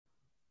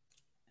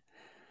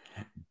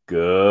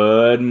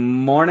Good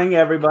morning,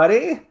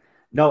 everybody.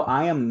 No,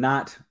 I am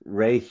not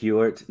Ray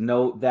Hewitt.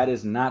 No, that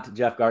is not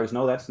Jeff Gargs.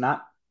 No, that's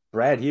not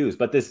Brad Hughes.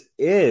 But this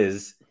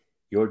is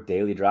your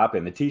daily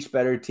drop-in, the Teach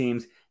Better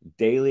Team's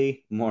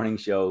daily morning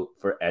show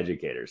for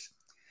educators.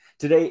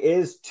 Today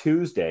is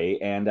Tuesday,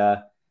 and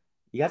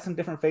you got some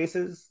different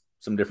faces,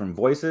 some different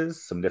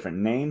voices, some different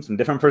names, some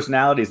different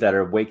personalities that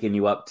are waking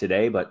you up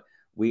today. But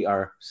we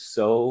are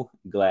so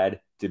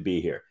glad to be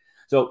here.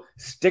 So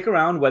stick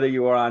around, whether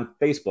you are on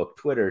Facebook,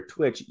 Twitter,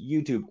 Twitch,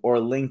 YouTube, or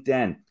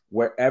LinkedIn,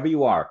 wherever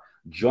you are.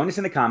 Join us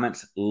in the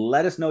comments.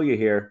 Let us know you're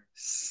here.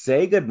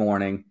 Say good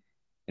morning.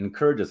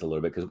 Encourage us a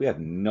little bit because we have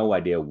no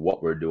idea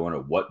what we're doing or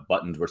what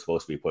buttons we're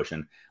supposed to be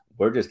pushing.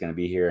 We're just going to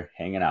be here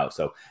hanging out.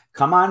 So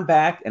come on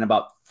back in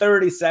about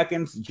 30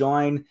 seconds.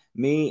 Join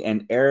me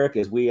and Eric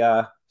as we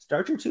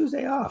start your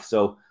Tuesday off.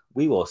 So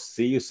we will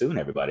see you soon,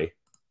 everybody.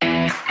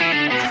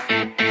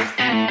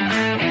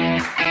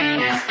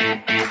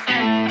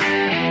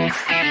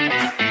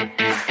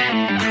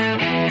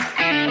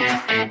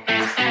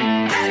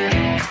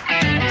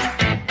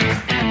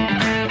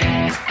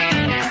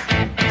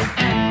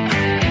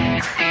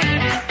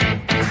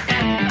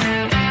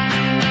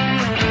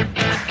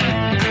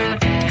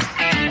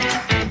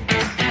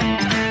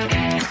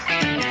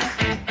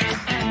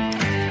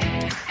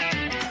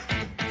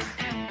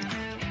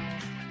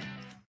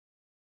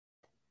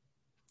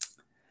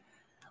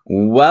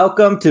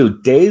 Welcome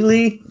to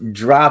Daily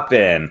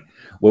Drop-In,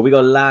 where we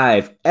go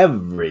live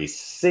every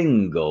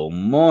single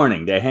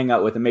morning to hang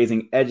out with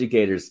amazing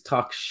educators,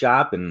 talk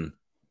shop, and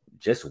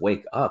just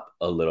wake up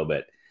a little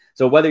bit.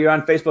 So whether you're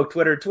on Facebook,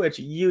 Twitter, Twitch,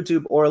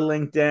 YouTube, or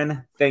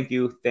LinkedIn, thank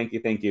you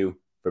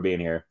for being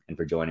here and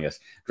for joining us.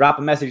 Drop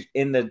a message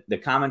in the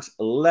comments.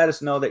 Let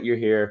us know that you're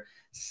here.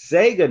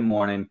 Say good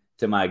morning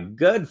to my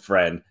good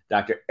friend,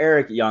 Dr.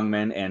 Eric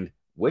Youngman, and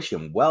wish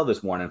him well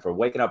this morning for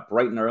waking up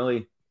bright and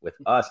early with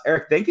us.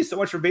 Eric, thank you so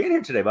much for being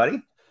here today,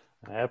 buddy.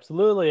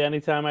 Absolutely.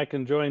 Anytime I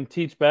can join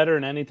Teach Better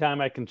and anytime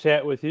I can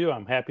chat with you,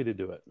 I'm happy to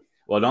do it.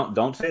 Well,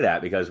 don't say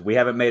that because we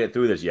haven't made it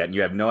through this yet, and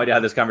you have no idea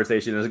how this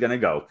conversation is going to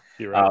go.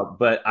 You're right.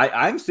 But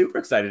I'm super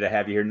excited to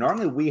have you here.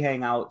 Normally, we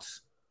hang out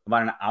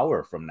about an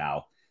hour from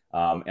now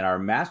in our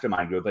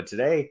mastermind group, but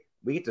today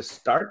we get to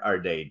start our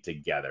day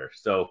together.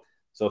 So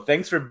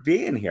thanks for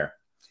being here.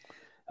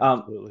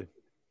 Absolutely.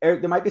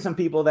 Eric, there might be some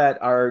people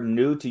that are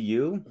new to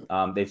you.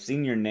 They've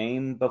seen your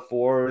name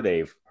before.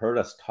 They've heard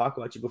us talk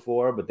about you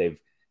before, but they've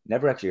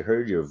never actually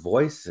heard your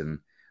voice and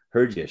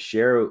heard you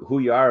share who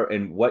you are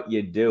and what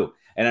you do.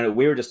 And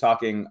we were just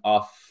talking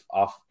off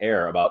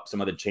air about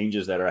some of the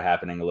changes that are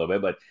happening a little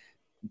bit, but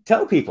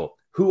tell people,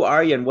 who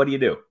are you and what do you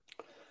do?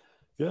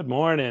 Good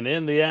morning.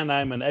 In the end,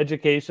 I'm an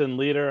education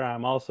leader.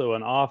 I'm also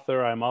an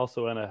author. I'm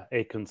also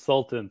a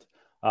consultant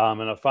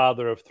and a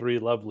father of 3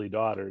 lovely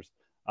daughters.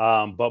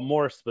 But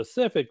more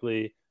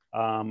specifically,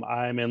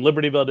 I'm in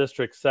Libertyville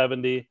District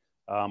 70.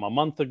 A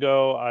month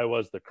ago, I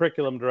was the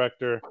curriculum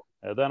director.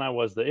 Then I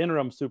was the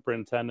interim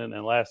superintendent.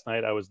 And last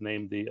night, I was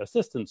named the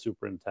assistant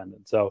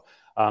superintendent. So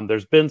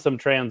there's been some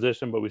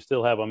transition, but we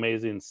still have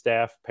amazing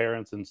staff,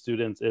 parents, and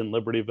students in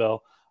Libertyville.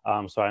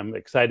 So I'm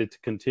excited to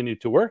continue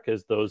to work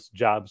as those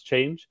jobs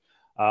change.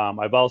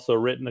 I've also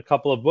written a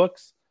couple of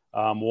books.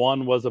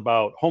 One was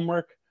about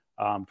homework,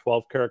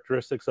 12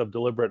 characteristics of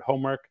deliberate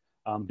homework.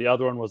 The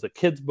other one was a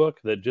kid's book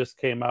that just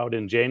came out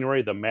in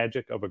January, The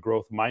Magic of a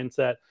Growth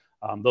Mindset.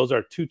 Those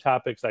are 2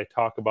 topics I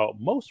talk about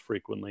most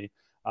frequently,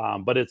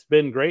 but it's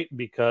been great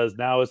because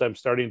now as I'm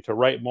starting to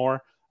write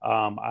more,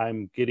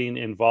 I'm getting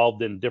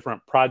involved in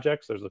different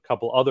projects. There's a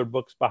couple other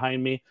books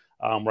behind me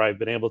where I've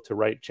been able to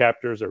write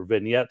chapters or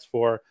vignettes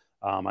for.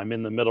 I'm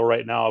in the middle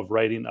right now of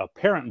writing a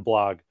parent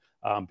blog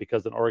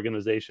because an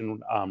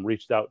organization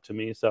reached out to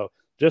me. So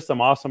just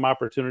some awesome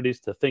opportunities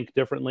to think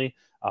differently.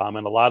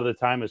 And a lot of the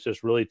time, it's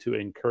just really to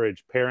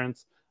encourage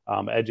parents,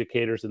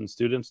 educators, and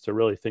students to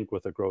really think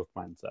with a growth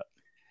mindset.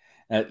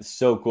 That's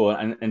so cool.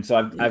 And so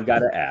I've got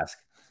to ask,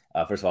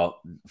 first of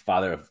all,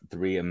 father of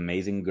 3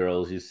 amazing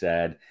girls, you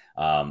said,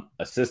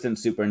 assistant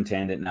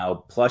superintendent now,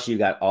 plus you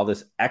got all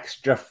this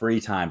extra free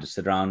time to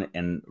sit around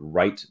and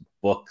write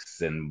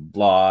books and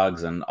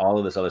blogs and all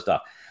of this other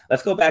stuff.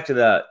 Let's go back to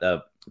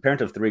the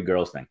parent of 3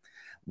 girls thing.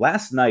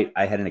 Last night,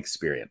 I had an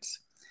experience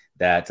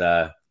that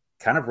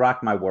kind of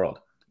rocked my world.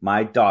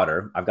 My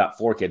daughter, I've got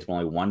 4 kids, but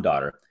only 1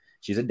 daughter.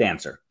 She's a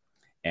dancer.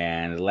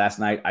 And last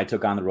night I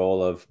took on the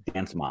role of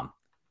dance mom.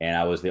 And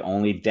I was the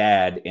only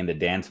dad in the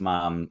dance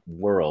mom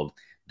world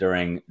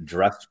during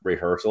dress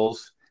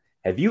rehearsals.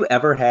 Have you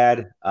ever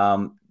had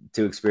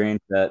to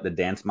experience the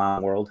dance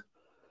mom world?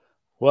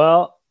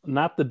 Well,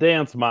 not the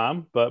dance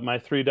mom, but my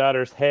 3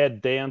 daughters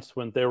had danced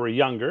when they were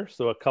younger.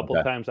 So a couple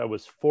times I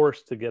was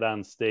forced to get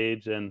on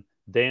stage, and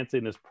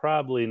dancing is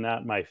probably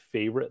not my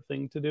favorite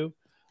thing to do.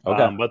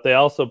 But they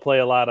also play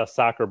a lot of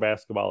soccer,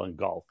 basketball, and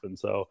golf. And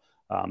so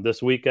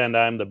this weekend,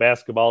 I'm the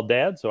basketball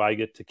dad, so I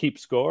get to keep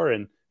score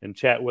and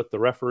chat with the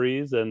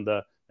referees and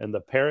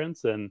the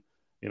parents. And,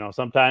 you know,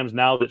 sometimes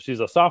now that she's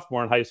a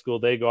sophomore in high school,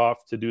 they go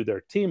off to do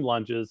their team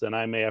lunches, and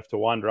I may have to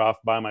wander off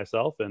by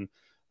myself. And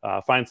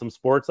find some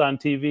sports on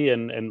TV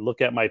and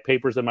look at my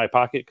papers in my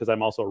pocket because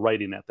I'm also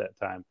writing at that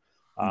time.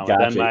 Gotcha.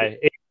 Then my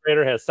 8th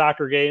grader has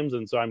soccer games,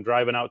 and so I'm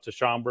driving out to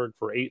Schaumburg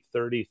for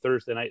 8:30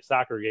 Thursday night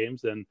soccer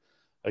games, and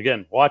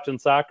again watching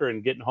soccer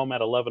and getting home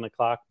at 11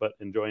 o'clock, but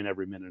enjoying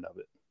every minute of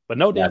it. But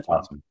no dance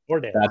awesome.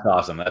 Or dance. That's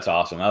awesome. That's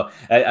awesome. Oh,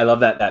 I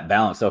love that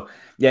balance. So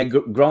yeah,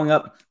 growing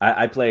up,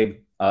 I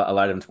played a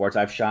lot of different sports.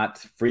 I've shot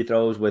free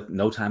throws with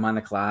no time on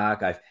the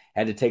clock. I've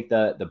had to take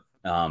the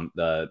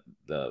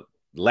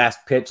last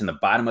pitch in the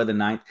bottom of the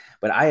ninth,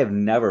 but I have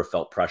never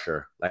felt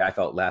pressure like I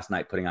felt last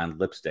night putting on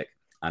lipstick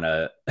on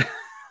a,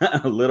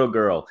 a little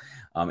girl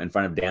in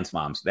front of dance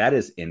moms. That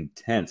is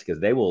intense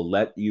because they will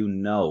let you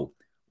know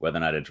whether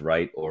or not it's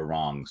right or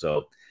wrong.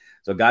 So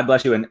God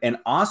bless you. And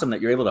awesome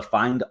that you're able to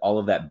find all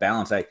of that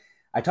balance.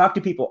 I talk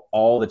to people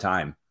all the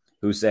time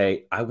who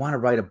say, I want to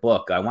write a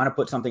book. I want to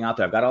put something out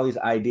there. I've got all these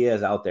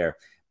ideas out there,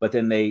 but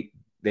then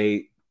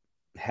they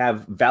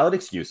have valid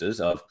excuses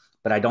of,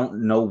 but I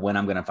don't know when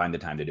I'm going to find the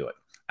time to do it.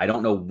 I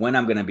don't know when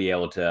I'm going to be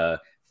able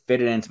to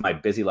fit it into my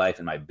busy life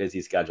and my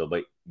busy schedule,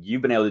 but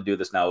you've been able to do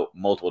this now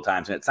multiple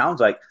times. And it sounds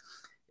like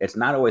it's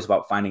not always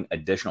about finding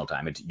additional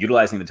time. It's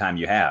utilizing the time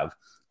you have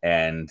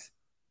and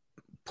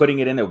putting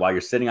it in there while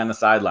you're sitting on the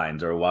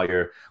sidelines or while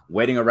you're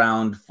waiting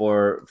around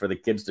for the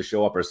kids to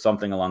show up or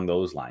something along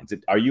those lines.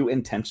 Are you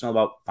intentional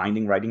about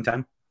finding writing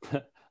time?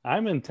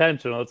 I'm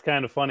intentional. It's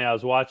kind of funny. I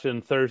was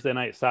watching Thursday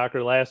night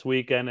soccer last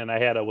weekend and I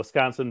had a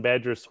Wisconsin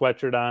Badgers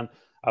sweatshirt on.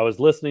 I was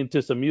listening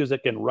to some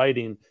music and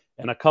writing,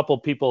 and a couple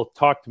people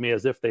talked to me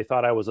as if they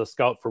thought I was a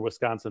scout for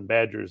Wisconsin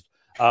Badgers.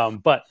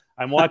 But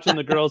I'm watching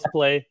the girls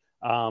play,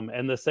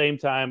 and the same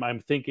time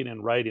I'm thinking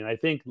and writing. I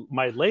think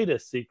my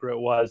latest secret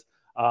was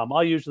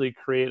I'll usually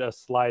create a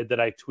slide that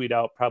I tweet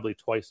out probably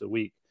twice a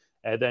week.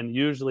 And then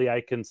usually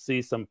I can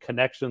see some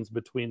connections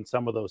between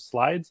some of those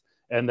slides.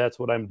 And that's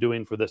what I'm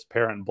doing for this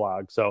parent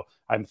blog. So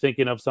I'm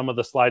thinking of some of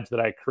the slides that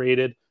I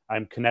created.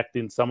 I'm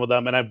connecting some of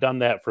them. And I've done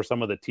that for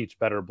some of the Teach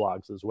Better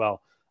blogs as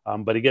well.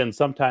 But again,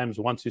 sometimes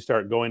once you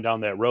start going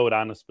down that road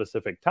on a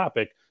specific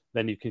topic,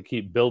 then you can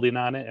keep building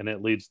on it and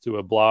it leads to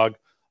a blog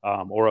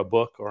or a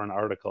book or an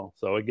article.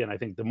 So again, I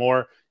think the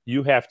more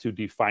you have to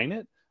define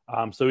it.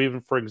 So even,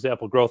 for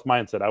example, growth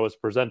mindset, I was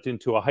presenting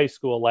to a high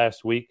school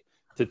last week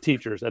to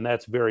teachers, and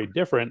that's very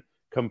different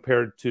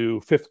compared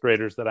to 5th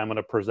graders that I'm going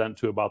to present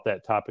to about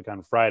that topic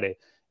on Friday.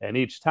 And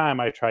each time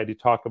I try to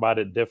talk about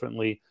it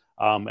differently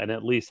and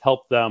at least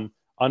help them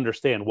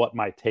understand what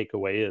my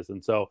takeaway is.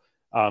 And so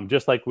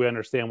just like we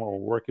understand when we're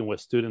working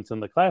with students in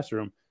the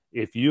classroom,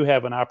 if you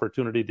have an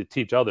opportunity to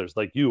teach others,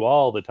 like you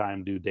all the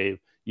time do, Dave,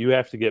 you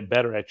have to get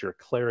better at your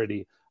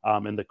clarity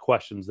in the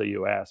questions that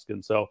you ask.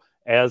 And so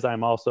as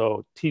I'm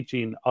also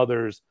teaching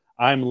others,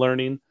 I'm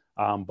learning.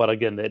 But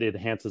again, that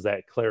enhances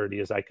that clarity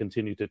as I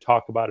continue to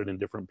talk about it and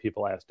different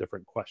people ask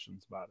different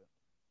questions about it.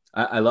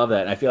 I love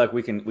that. And I feel like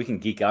we can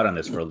geek out on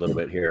this for a little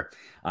bit here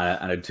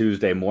on a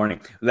Tuesday morning.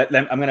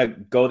 I'm going to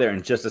go there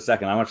in just a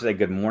second. I want to say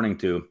good morning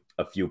to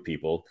a few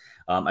people.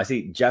 I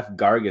see Jeff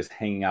Gargas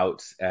hanging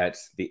out at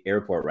the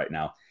airport right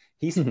now.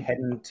 He's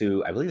heading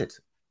to, I believe it's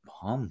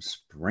Palm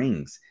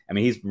Springs. I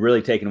mean, he's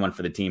really taking one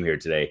for the team here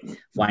today,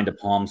 flying to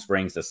Palm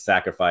Springs to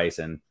sacrifice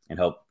and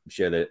help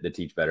share the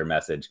Teach Better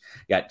message.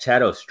 Got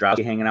Chad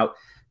Ostrowski hanging out.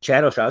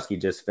 Chad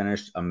Ostrowski just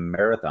finished a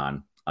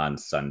marathon on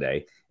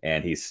Sunday,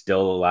 and he's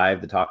still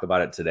alive to talk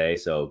about it today.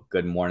 So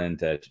good morning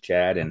to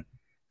Chad, and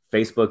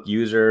Facebook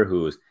user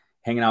who's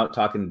hanging out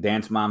talking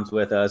dance moms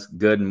with us.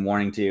 Good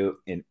morning to you,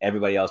 and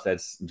everybody else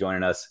that's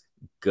joining us.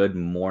 Good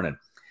morning.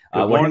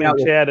 Good morning,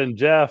 Chad and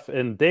Jeff.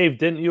 And Dave,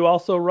 didn't you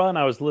also run?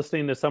 I was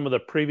listening to some of the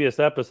previous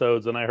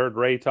episodes, and I heard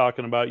Ray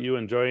talking about you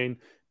enjoying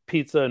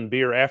pizza and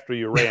beer after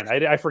you ran.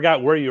 I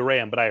forgot where you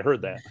ran, but I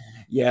heard that.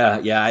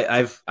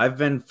 Yeah. I've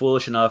been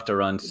foolish enough to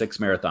run 6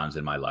 marathons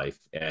in my life,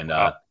 and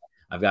wow.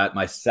 I've got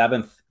my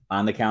 7th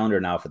on the calendar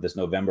now for this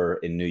November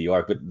in New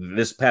York. But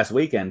this past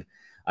weekend,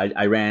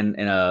 I ran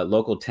in a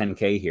local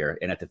 10K here,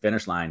 and at the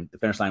finish line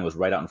was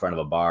right out in front of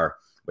a bar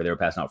where they were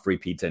passing out free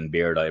pizza and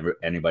beer to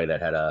anybody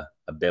that had a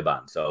bib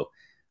on. So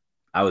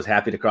I was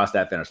happy to cross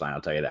that finish line. I'll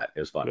tell you that. It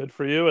was fun. Good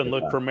for you. And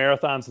look for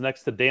marathons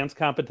next to dance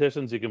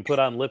competitions. You can put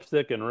on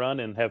lipstick and run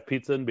and have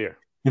pizza and beer.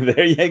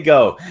 There you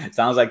go.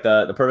 Sounds like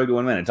the perfect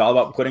win-win. It's all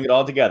about putting it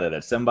all together.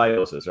 That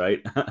symbiosis,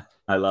 right?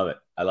 I love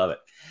it.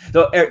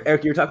 So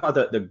Eric, you're talking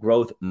about the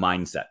growth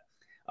mindset.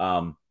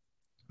 Can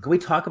we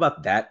talk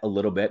about that a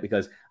little bit?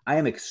 Because I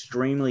am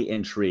extremely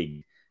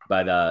intrigued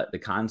by the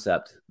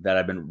concept that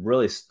I've been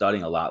really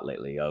studying a lot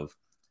lately of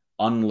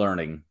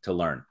unlearning to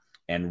learn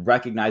and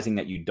recognizing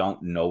that you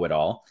don't know it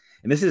all.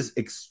 And this is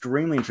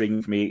extremely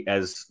intriguing for me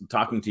as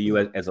talking to you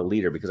as a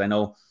leader, because I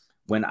know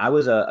when I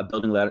was a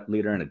building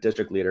leader and a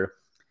district leader,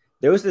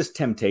 there was this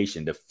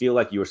temptation to feel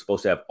like you were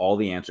supposed to have all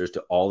the answers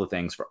to all the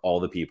things for all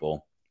the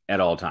people at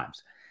all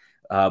times.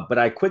 But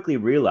I quickly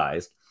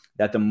realized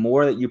that the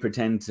more that you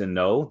pretend to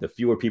know, the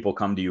fewer people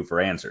come to you for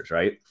answers,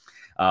 right?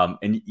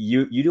 And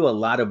you do a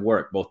lot of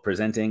work, both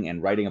presenting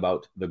and writing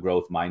about the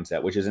growth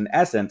mindset, which is in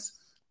essence,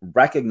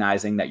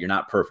 recognizing that you're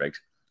not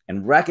perfect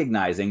and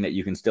recognizing that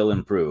you can still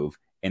improve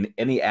in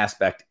any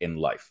aspect in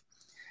life.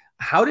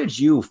 How did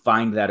you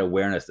find that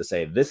awareness to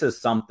say, this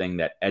is something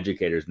that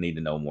educators need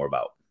to know more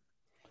about?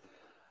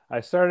 I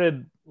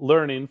started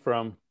learning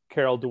from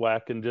Carol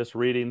Dweck and just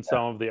reading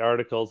some of the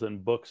articles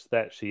and books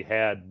that she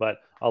had. But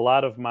a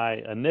lot of my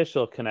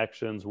initial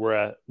connections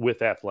were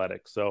with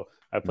athletics. So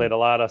I played a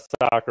lot of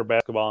soccer,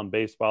 basketball, and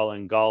baseball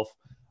and golf.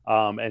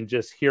 And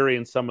just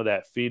hearing some of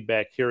that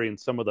feedback, hearing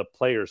some of the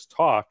players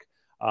talk.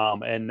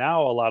 And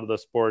now a lot of the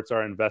sports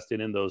are investing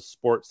in those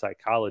sports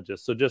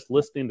psychologists. So just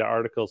listening to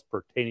articles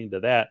pertaining to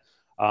that,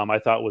 I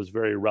thought was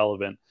very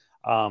relevant.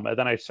 And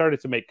then I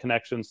started to make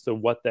connections to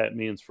what that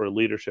means for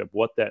leadership,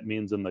 what that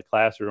means in the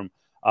classroom.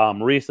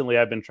 Recently,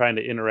 I've been trying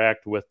to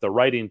interact with the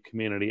writing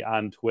community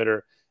on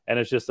Twitter, and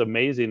it's just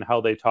amazing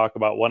how they talk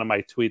about. One of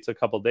my tweets a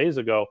couple of days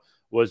ago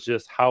was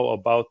just how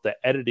about the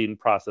editing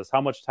process,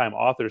 how much time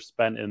authors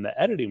spend in the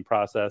editing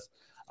process.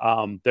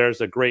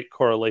 There's a great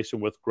correlation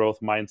with growth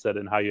mindset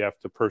and how you have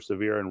to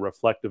persevere and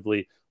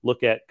reflectively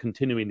look at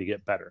continuing to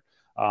get better.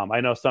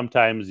 I know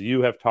sometimes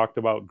you have talked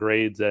about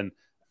grades, and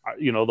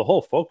the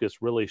whole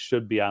focus really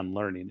should be on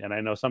learning. And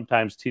I know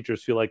sometimes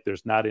teachers feel like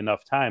there's not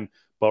enough time,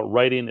 but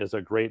writing is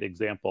a great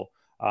example.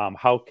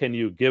 How can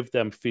you give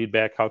them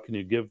feedback? How can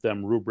you give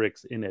them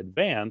rubrics in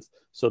advance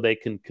so they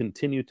can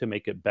continue to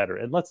make it better?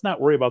 And let's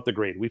not worry about the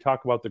grade. We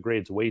talk about the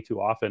grades way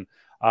too often,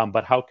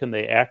 but how can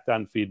they act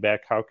on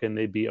feedback? How can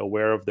they be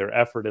aware of their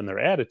effort and their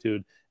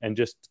attitude and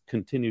just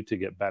continue to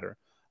get better?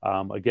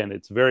 Again,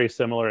 it's very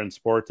similar in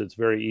sports. It's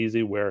very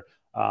easy where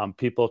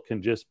people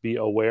can just be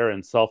aware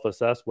and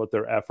self-assess what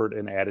their effort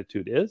and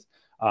attitude is.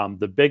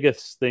 The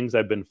biggest things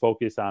I've been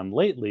focused on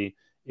lately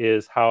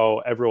is how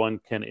everyone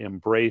can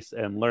embrace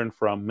and learn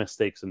from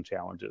mistakes and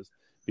challenges.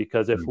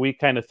 Because if we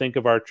kind of think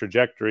of our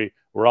trajectory,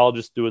 we're all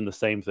just doing the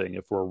same thing.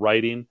 If we're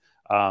writing,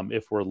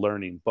 if we're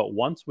learning. But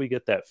once we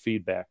get that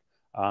feedback,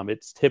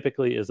 it's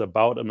typically is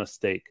about a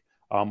mistake.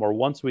 Or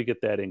once we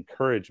get that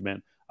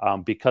encouragement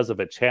because of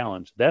a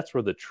challenge, that's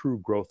where the true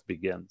growth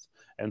begins.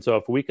 And so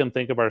if we can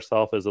think of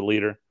ourselves as a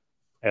leader,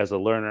 as a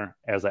learner,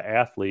 as an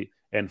athlete,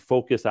 and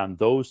focus on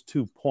those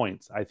 2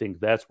 points, I think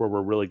that's where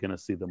we're really going to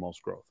see the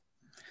most growth.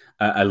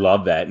 I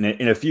love that. And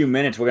in a few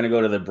minutes, we're going to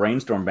go to the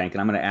brainstorm bank,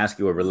 and I'm going to ask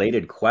you a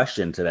related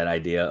question to that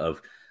idea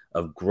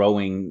of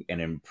growing and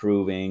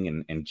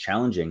improving and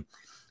challenging.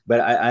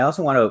 But I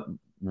also want to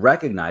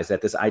recognize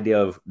that this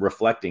idea of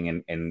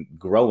reflecting and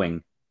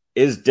growing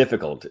is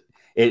difficult.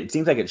 It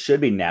seems like it should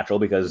be natural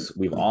because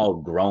we've all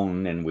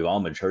grown and we've all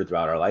matured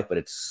throughout our life, but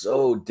it's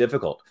so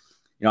difficult.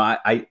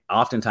 I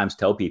oftentimes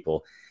tell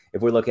people,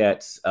 if we look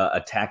at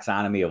a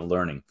taxonomy of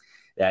learning,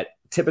 that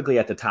typically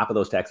at the top of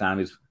those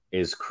taxonomies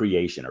is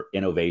creation or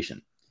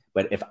innovation.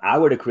 But if I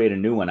were to create a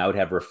new one, I would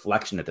have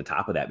reflection at the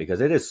top of that,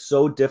 because it is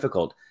so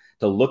difficult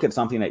to look at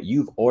something that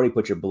you've already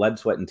put your blood,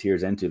 sweat, and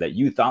tears into that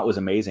you thought was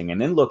amazing, and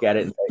then look at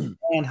it and say,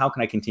 man, how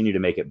can I continue to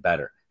make it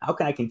better? How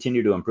can I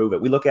continue to improve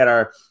it? We look at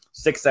our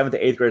 6th,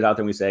 7th, 8th graders out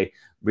there and we say,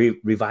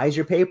 revise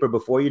your paper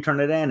before you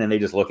turn it in. And they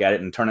just look at it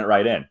and turn it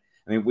right in.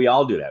 I mean, we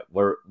all do that.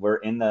 We're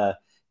in the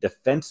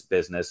defense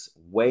business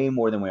way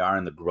more than we are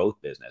in the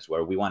growth business,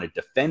 where we want to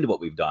defend what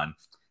we've done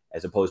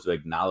as opposed to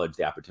acknowledge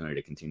the opportunity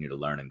to continue to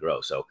learn and grow.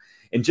 So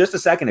in just a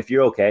second, if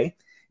you're okay,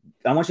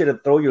 I want you to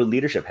throw your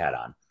leadership hat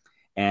on.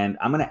 And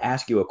I'm going to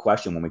ask you a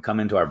question when we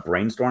come into our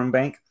brainstorm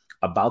bank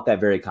about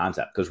that very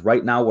concept. Because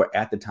right now we're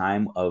at the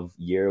time of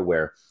year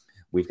where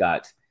we've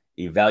got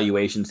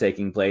evaluations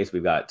taking place.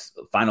 We've got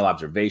final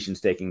observations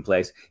taking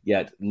place.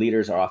 Yet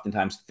leaders are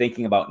oftentimes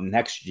thinking about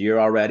next year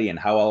already and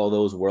how all of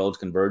those worlds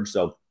converge.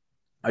 So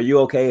are you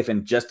okay if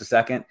in just a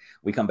second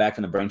we come back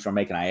from the brainstorm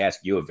make and I ask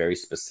you a very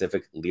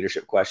specific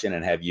leadership question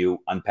and have you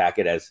unpack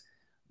it as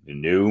the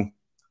new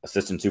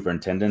assistant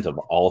superintendent of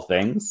all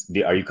things?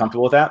 Are you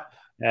comfortable with that?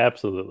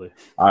 Absolutely.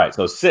 All right.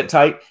 So sit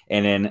tight.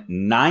 And in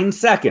 9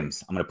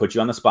 seconds, I'm going to put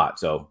you on the spot.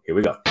 So here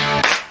we go.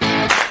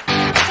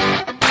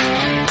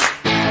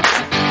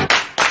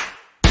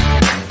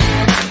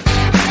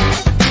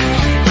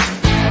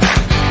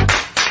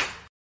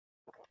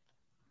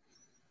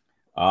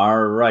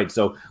 All right.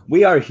 So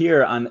we are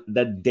here on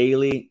the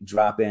Daily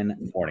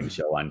Drop-In Morning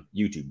Show on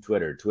YouTube,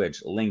 Twitter,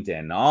 Twitch,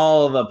 LinkedIn,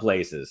 all the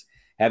places,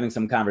 having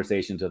some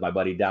conversations with my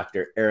buddy,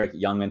 Dr. Eric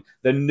Youngman,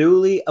 the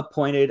newly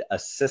appointed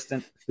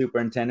assistant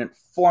superintendent,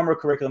 former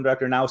curriculum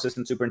director, now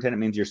assistant superintendent.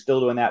 Means you're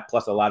still doing that,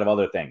 plus a lot of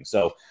other things.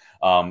 So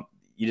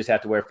you just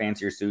have to wear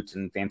fancier suits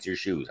and fancier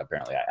shoes,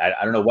 apparently.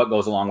 I don't know what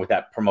goes along with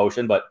that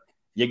promotion, but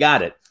you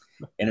got it.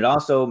 And it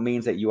also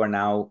means that you are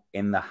now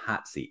in the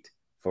hot seat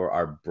for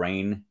our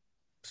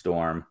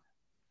brainstorm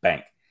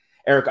bank.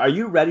 Eric, are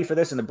you ready for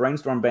this? In the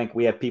brainstorm bank,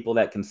 we have people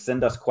that can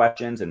send us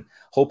questions and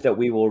hope that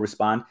we will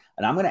respond.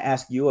 And I'm going to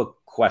ask you a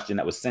question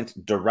that was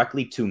sent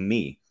directly to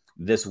me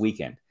this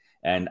weekend.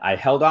 And I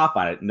held off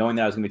on it, knowing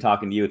that I was going to be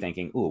talking to you,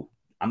 thinking, ooh,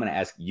 I'm going to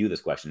ask you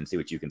this question and see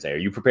what you can say. Are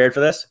you prepared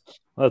for this?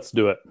 Let's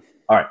do it.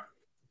 All right.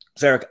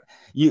 So Eric,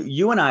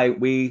 you and I,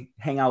 we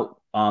hang out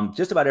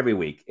just about every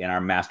week in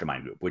our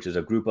mastermind group, which is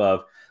a group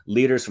of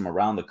leaders from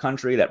around the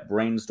country that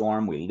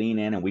brainstorm, we lean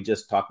in, and we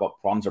just talk about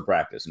problems of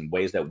practice and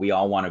ways that we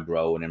all want to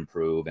grow and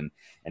improve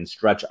and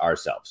stretch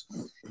ourselves.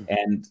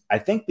 And I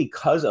think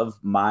because of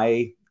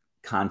my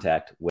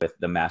contact with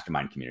the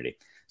mastermind community,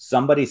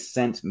 somebody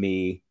sent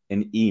me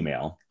an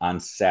email on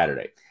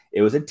Saturday.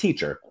 It was a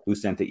teacher who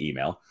sent the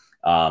email,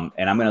 and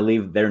I'm going to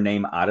leave their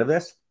name out of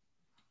this.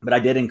 But I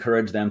did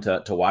encourage them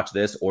to watch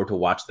this or to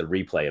watch the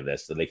replay of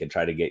this so they could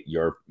try to get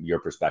your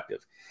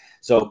perspective.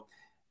 So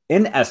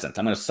in essence,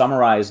 I'm going to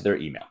summarize their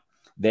email.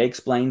 They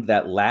explained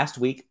that last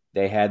week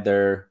they had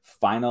their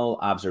final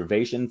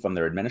observation from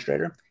their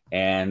administrator,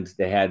 and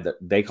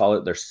they call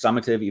it their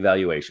summative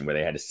evaluation, where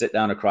they had to sit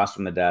down across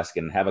from the desk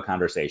and have a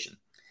conversation.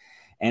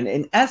 And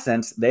in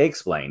essence, they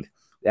explained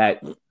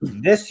that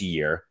this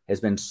year has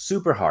been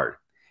super hard.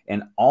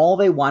 And all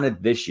they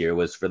wanted this year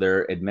was for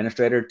their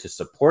administrator to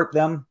support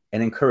them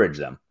and encourage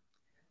them.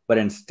 But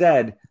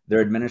instead,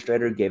 their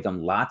administrator gave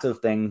them lots of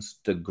things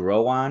to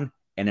grow on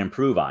and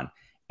improve on.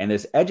 And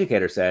this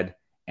educator said,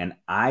 and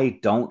I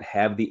don't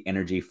have the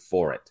energy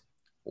for it.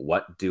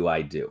 What do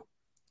I do?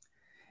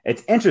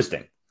 It's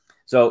interesting.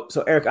 So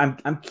Eric,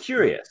 I'm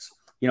curious.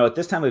 At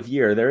this time of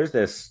year, there is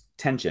this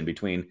tension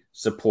between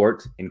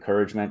support,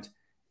 encouragement,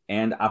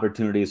 and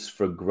opportunities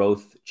for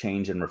growth,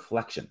 change, and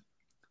reflection.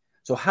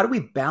 So how do we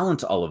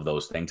balance all of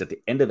those things at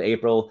the end of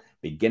April,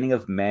 beginning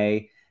of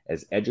May,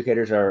 as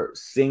educators are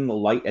seeing the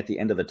light at the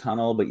end of the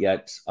tunnel, but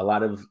yet a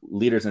lot of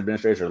leaders and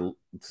administrators are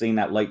seeing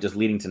that light just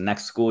leading to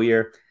next school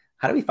year?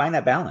 How do we find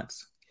that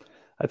balance?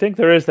 I think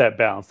there is that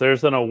balance.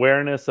 There's an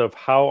awareness of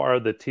how are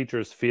the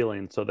teachers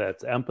feeling. So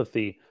that's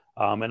empathy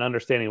and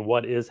understanding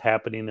what is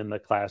happening in the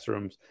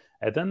classrooms.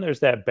 And then there's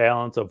that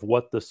balance of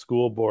what the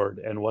school board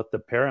and what the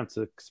parents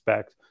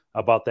expect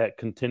about that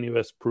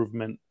continuous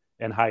improvement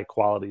and high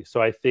quality. So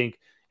I think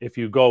if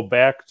you go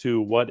back to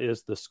what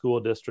is the school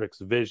district's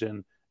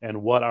vision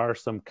and what are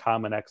some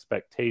common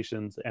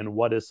expectations and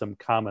what is some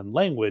common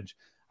language,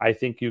 I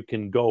think you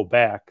can go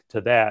back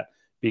to that,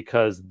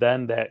 because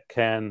then that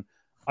can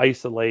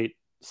isolate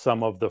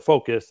some of the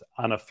focus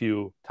on a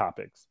few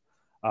topics.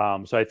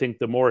 So I think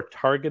the more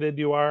targeted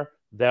you are,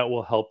 that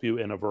will help you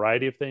in a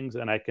variety of things.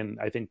 And I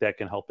think that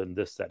can help in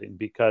this setting,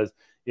 because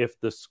if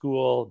the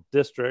school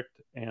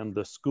district and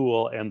the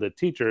school and the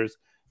teachers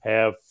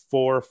have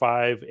 4,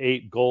 5,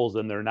 8 goals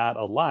and they're not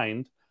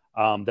aligned,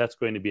 that's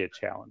going to be a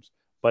challenge.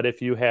 But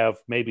if you have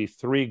maybe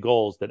 3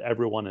 goals that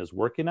everyone is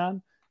working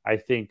on, I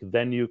think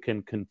then you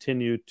can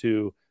continue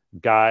to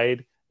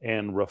guide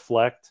and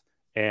reflect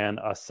and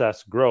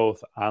assess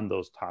growth on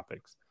those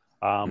topics.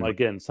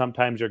 Again,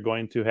 sometimes you're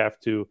going to have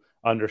to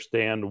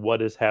understand what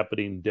is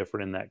happening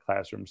different in that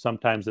classroom.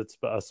 Sometimes it's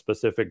a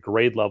specific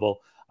grade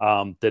level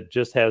that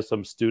just has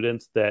some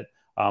students that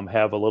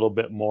have a little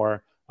bit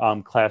more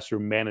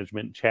classroom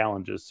management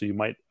challenges. So you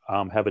might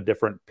have a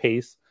different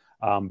pace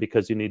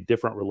because you need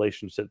different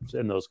relationships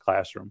in those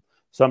classrooms.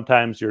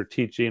 Sometimes you're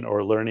teaching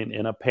or learning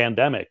in a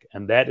pandemic,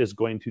 and that is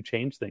going to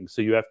change things.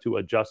 So you have to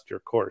adjust your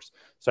course.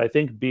 So I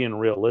think being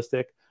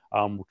realistic,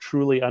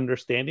 truly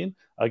understanding,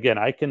 again,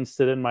 I can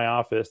sit in my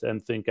office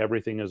and think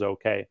everything is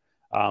okay.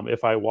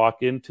 If I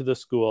walk into the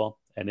school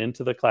and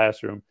into the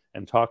classroom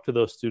and talk to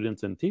those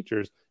students and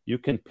teachers, you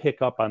can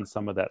pick up on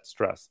some of that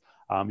stress.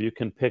 You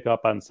can pick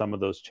up on some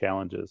of those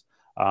challenges.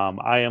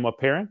 I am a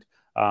parent,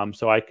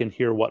 so I can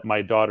hear what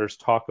my daughters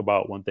talk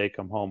about when they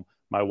come home.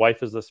 My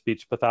wife is a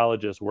speech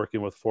pathologist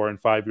working with 4-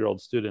 and 5-year-old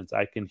students.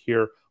 I can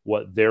hear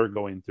what they're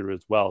going through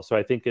as well. So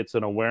I think it's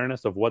an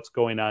awareness of what's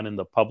going on in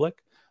the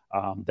public.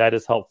 That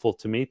is helpful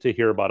to me to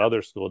hear about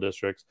other school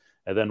districts,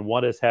 and then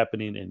what is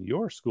happening in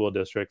your school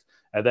districts,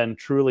 and then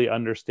truly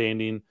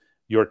understanding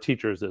your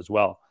teachers as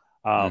well.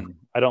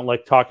 I don't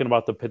like talking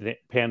about the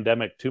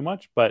pandemic too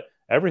much, but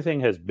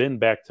everything has been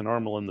back to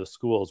normal in the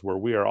schools where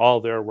we are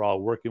all there. We're all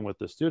working with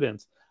the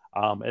students.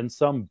 And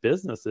some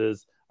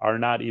businesses are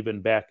not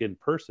even back in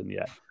person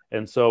yet.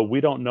 And so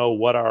we don't know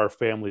what are our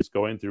families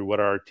going through,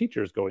 what are our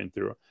teachers going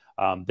through.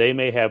 They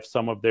may have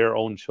some of their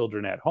own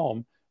children at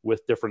home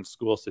with different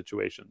school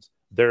situations.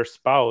 Their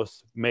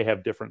spouse may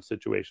have different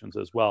situations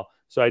as well.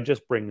 So I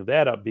just bring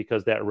that up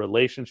because that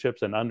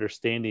relationships and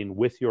understanding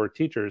with your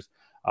teachers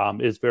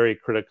is very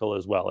critical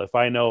as well. If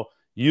I know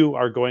you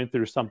are going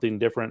through something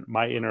different,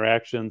 my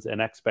interactions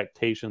and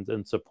expectations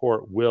and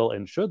support will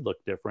and should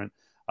look different,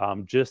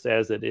 just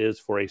as it is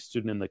for a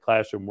student in the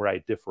classroom where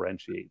I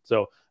differentiate.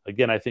 So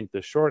again, I think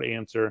the short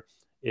answer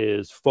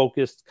is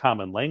focused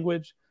common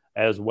language,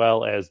 as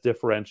well as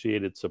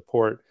differentiated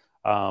support,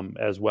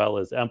 as well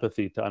as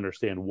empathy to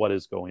understand what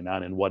is going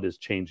on and what is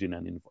changing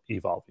and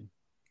evolving.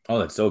 Oh,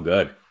 that's so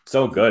good.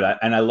 So good.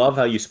 And I love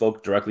how you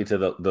spoke directly to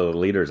the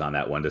leaders on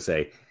that one to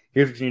say,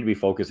 here's what you need to be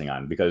focusing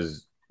on,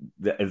 because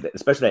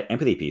especially that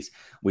empathy piece,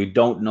 we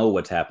don't know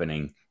what's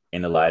happening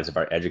in the lives of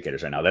our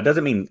educators right now. That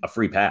doesn't mean a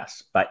free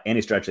pass by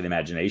any stretch of the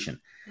imagination.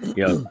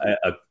 You know,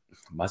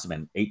 must have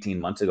been 18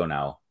 months ago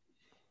now.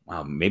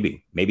 Wow,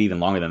 maybe even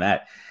longer than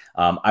that.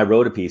 I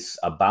wrote a piece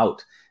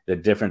about the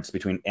difference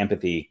between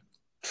empathy,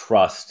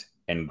 trust,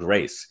 and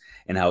grace,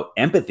 and how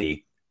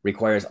empathy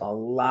requires a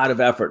lot of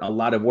effort and a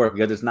lot of work,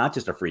 because it's not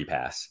just a free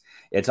pass.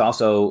 It's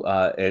also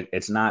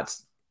it's not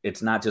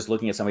just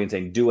looking at somebody and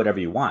saying, do whatever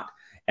you want.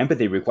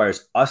 Empathy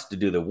requires us to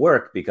do the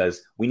work,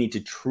 because we need to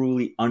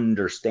truly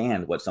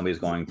understand what somebody's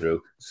going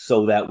through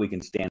so that we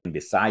can stand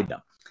beside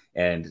them.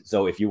 And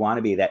so if you want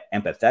to be that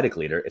empathetic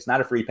leader, it's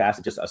not a free pass.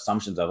 It's just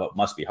assumptions of it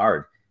must be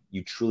hard.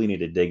 You truly need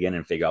to dig in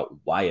and figure out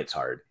why it's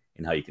hard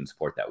and how you can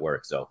support that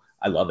work. So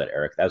I love that,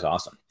 Eric. That was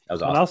awesome. That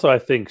was awesome. And also, I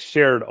think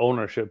shared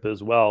ownership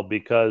as well,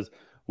 because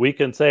we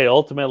can say,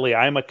 ultimately,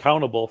 I'm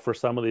accountable for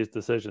some of these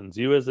decisions.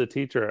 You as a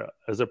teacher,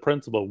 as a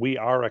principal, we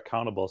are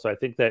accountable. So I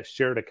think that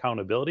shared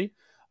accountability,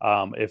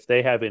 if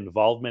they have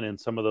involvement in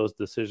some of those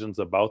decisions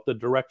about the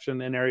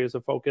direction and areas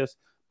of focus,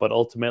 but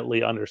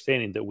ultimately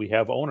understanding that we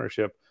have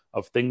ownership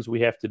of things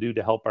we have to do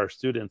to help our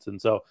students.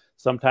 And so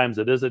sometimes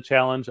it is a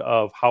challenge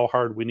of how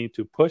hard we need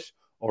to push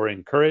or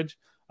encourage.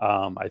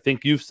 I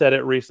think you've said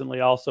it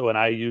recently also, and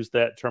I use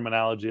that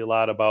terminology a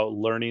lot about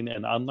learning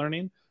and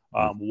unlearning.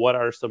 What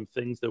are some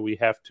things that we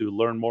have to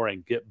learn more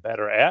and get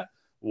better at?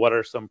 What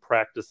are some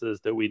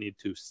practices that we need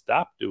to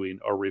stop doing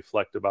or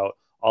reflect about?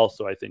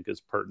 Also, I think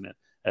is pertinent.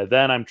 And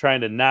then I'm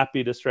trying to not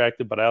be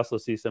distracted, but I also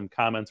see some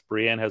comments.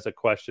 Brianne has a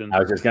question.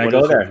 I was just going to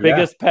go there.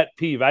 Biggest pet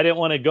peeve. I didn't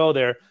want to go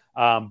there,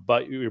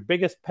 but your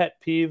biggest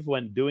pet peeve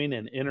when doing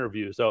an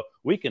interview. So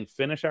we can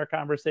finish our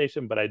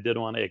conversation, but I did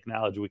want to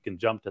acknowledge we can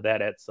jump to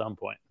that at some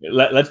point.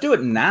 Let's do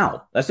it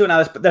now. Let's do it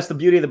now. That's the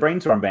beauty of the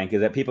Brainstorm Bank,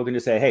 is that people can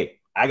just say, hey,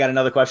 I got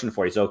another question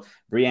for you. So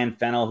Brianne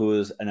Fennell, who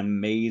is an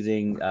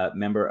amazing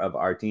member of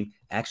our team,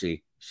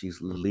 actually, she's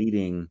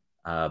leading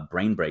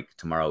Brain Break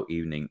tomorrow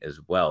evening as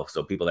well.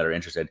 So people that are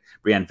interested,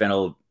 Brianne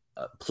Fennell,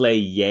 play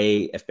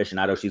yay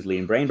aficionado. She's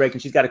leading Brain Break,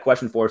 and she's got a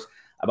question for us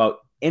about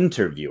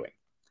interviewing.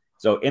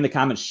 So in the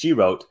comments, she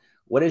wrote,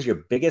 what is your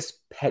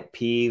biggest pet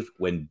peeve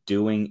when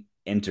doing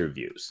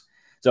interviews?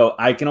 So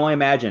I can only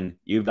imagine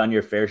you've done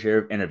your fair share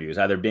of interviews,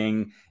 either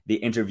being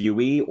the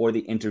interviewee or the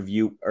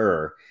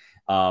interviewer.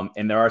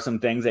 And there are some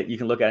things that you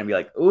can look at and be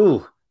like,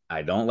 ooh,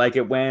 I don't like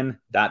it when ...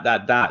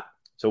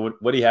 So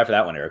what do you have for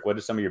that one, Eric? What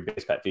are some of your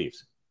biggest pet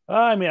peeves?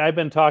 I mean, I've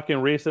been talking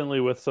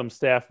recently with some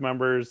staff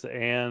members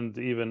and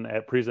even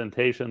at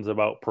presentations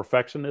about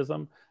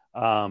perfectionism.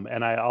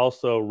 And I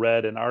also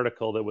read an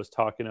article that was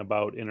talking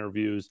about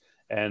interviews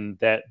and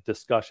that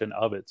discussion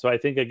of it. So I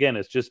think, again,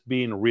 it's just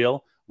being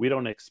real. We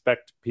don't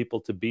expect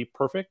people to be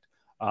perfect,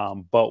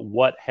 but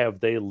what have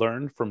they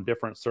learned from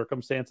different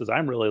circumstances?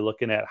 I'm really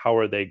looking at how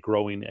are they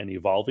growing and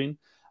evolving.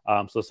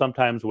 So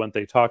sometimes when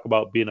they talk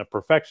about being a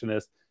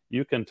perfectionist,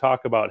 you can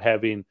talk about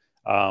having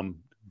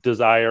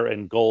desire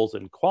and goals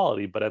and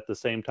quality, but at the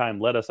same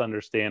time, let us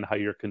understand how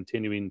you're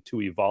continuing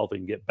to evolve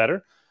and get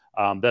better.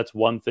 That's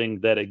one thing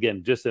that,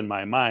 again, just in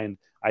my mind,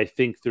 I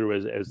think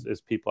through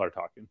as people are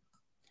talking.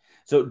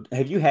 So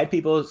have you had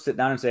people sit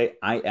down and say,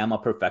 I am a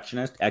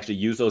perfectionist, actually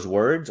use those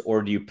words,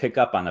 or do you pick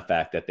up on the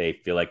fact that they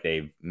feel like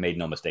they've made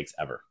no mistakes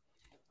ever?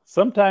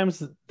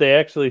 Sometimes they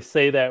actually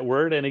say that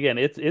word. And again,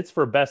 it's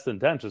for best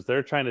intentions.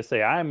 They're trying to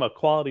say, I'm a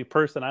quality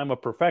person, I'm a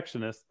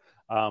perfectionist.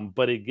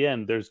 But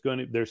again, there's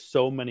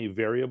so many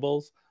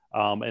variables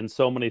and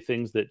so many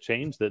things that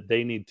change that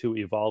they need to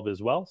evolve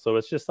as well. So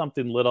it's just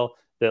something little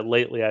that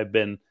lately I've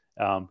been,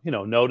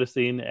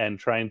 noticing and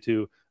trying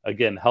to,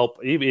 again,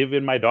 help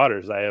even my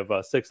daughters. I have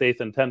a 6th,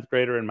 8th, and 10th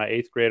grader, and my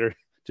 8th grader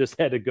just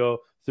had to go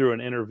through an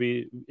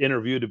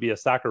interview to be a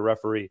soccer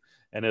referee.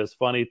 And it was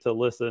funny to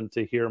listen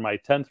to hear my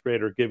 10th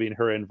grader giving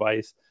her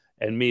advice,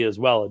 and me as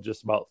well,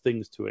 just about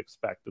things to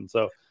expect. And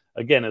so,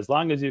 again, as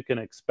long as you can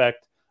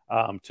expect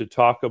to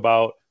talk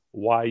about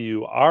why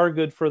you are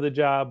good for the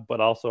job,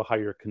 but also how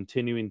you're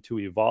continuing to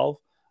evolve,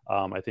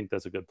 I think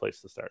that's a good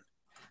place to start.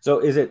 So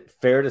is it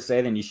fair to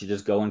say then you should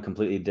just go in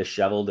completely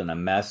disheveled and a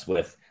mess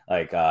with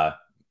like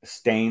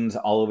stains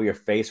all over your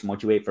face from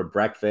what you ate for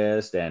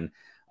breakfast and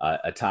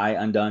a tie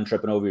undone,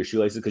 tripping over your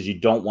shoelaces because you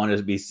don't want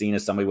to be seen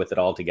as somebody with it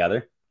all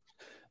together?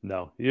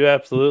 No, you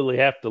absolutely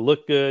have to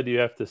look good. You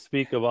have to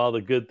speak of all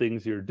the good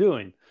things you're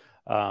doing.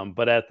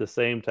 But at the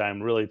same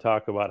time, really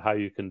talk about how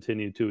you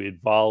continue to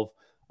evolve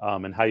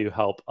and how you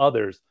help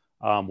others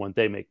when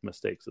they make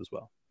mistakes as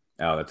well.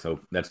 Oh,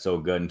 that's so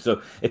good. And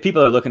so if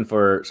people are looking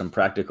for some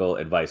practical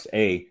advice,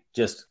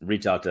 just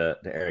reach out to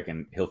Eric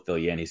and he'll fill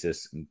you in. He's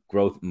this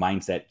growth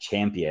mindset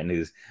champion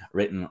who's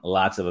written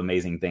lots of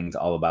amazing things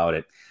all about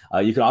it.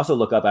 You can also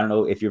look up, I don't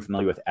know if you're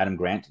familiar with Adam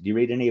Grant. Do you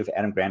read any of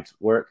Adam Grant's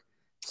work?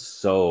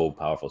 So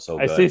powerful, so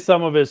good. I see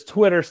some of his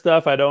Twitter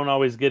stuff. I don't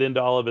always get into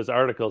all of his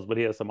articles, but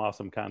he has some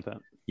awesome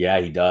content.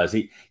 Yeah, he does.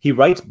 He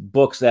writes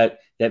books that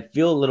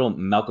feel a little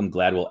Malcolm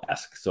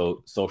Gladwell-esque.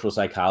 So social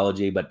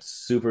psychology, but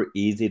super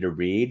easy to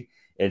read.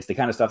 It's the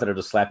kind of stuff that'll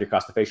just slap you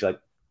across the face. You're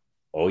like,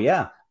 oh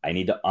yeah, I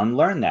need to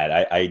unlearn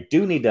that. I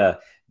do need to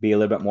be a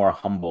little bit more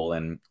humble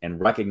and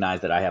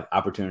recognize that I have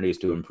opportunities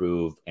to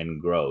improve and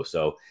grow.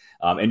 So,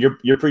 and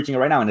you're preaching it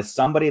right now. And as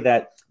somebody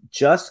that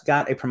just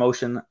got a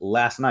promotion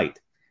last night,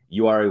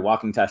 you are a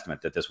walking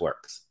testament that this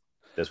works.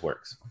 This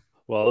works.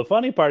 Well, the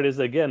funny part is,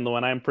 again,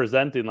 when I'm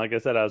presenting, like I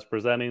said, I was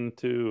presenting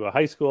to a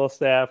high school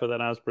staff, and then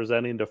I was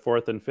presenting to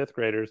fourth and fifth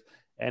graders.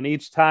 And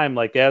each time,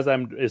 like as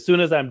soon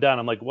as I'm done,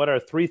 I'm like, what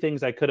are three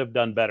things I could have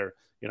done better?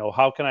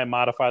 How can I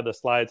modify the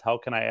slides? How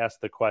can I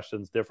ask the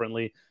questions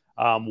differently?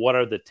 What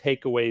are the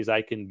takeaways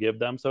I can give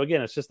them? So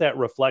again, it's just that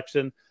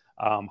reflection.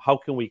 How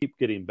can we keep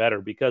getting better?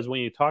 Because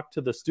when you talk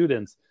to the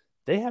students,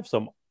 they have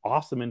some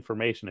awesome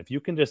information. If you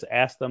can just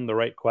ask them the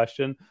right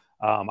question,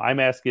 I'm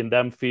asking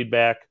them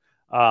feedback.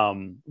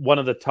 One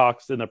of the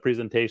talks in the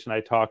presentation,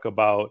 I talk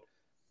about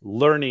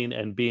learning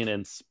and being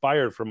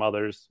inspired from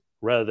others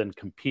rather than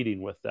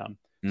competing with them.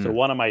 So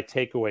one of my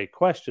takeaway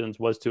questions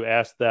was to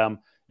ask them,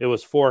 it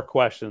was 4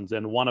 questions,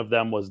 and one of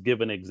them was give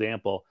an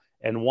example.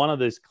 And one of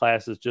these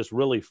classes just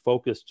really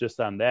focused just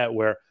on that,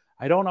 where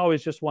I don't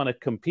always just want to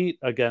compete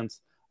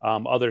against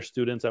other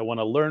students. I want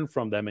to learn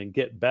from them and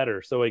get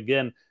better. So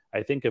again,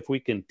 I think if we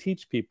can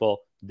teach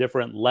people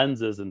different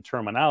lenses and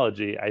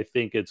terminology, I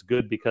think it's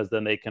good, because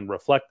then they can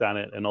reflect on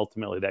it, and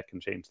ultimately that can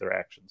change their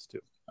actions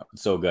too.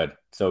 So good.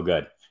 So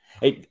good.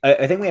 Hey,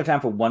 I think we have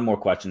time for one more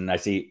question. And I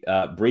see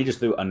Bree just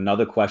threw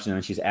another question,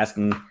 and she's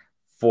asking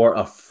for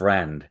a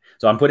friend.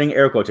 So I'm putting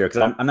air quotes here,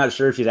 because I'm not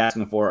sure if she's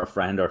asking for a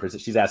friend or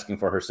if she's asking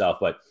for herself.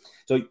 But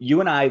so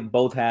you and I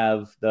both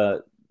have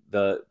the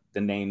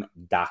name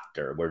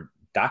Doctor. We're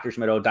Dr.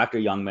 Schmittou, Dr.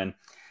 Youngman.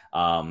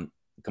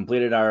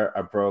 Completed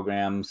our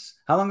programs.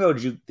 How long ago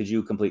did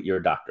you complete your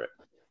doctorate?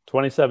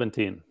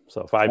 2017.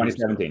 So 5 years.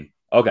 2017.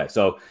 Okay,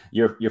 so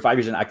you're 5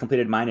 years in. I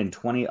completed mine in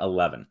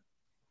 2011.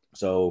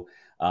 So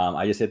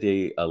I just hit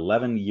the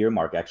 11-year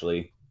mark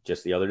actually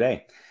just the other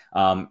day.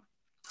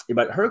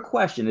 But her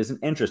question is an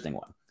interesting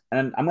one.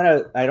 And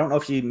I don't know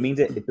if she means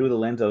it through the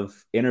lens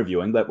of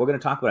interviewing, but we're going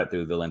to talk about it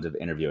through the lens of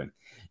interviewing.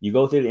 You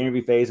go through the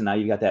interview phase, and now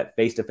you got that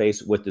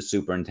face-to-face with the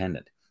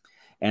superintendent.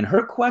 And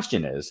her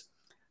question is,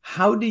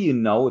 how do you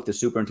know if the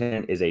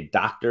superintendent is a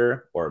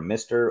doctor or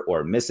Mr.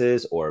 or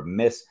Mrs. or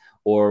Miss,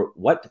 or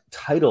what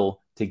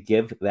title to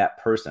give that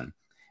person?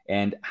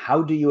 And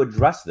how do you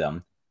address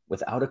them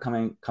without it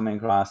coming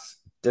across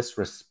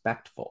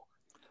disrespectful?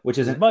 Which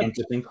is an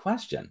interesting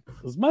question.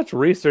 As much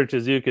research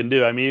as you can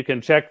do. I mean, you can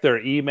check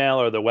their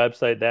email or the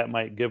website. That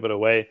might give it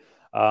away.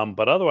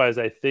 But otherwise,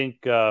 I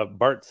think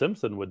Bart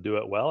Simpson would do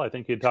it well. I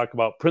think he'd talk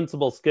about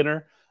Principal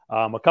Skinner.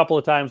 A couple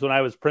of times when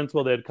I was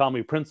principal, they'd call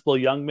me Principal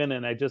Youngman,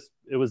 and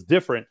it was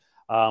different.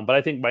 But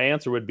I think my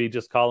answer would be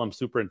just call him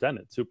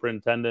Superintendent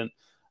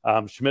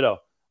Schmittou.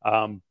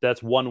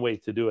 That's one way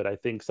to do it. I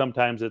think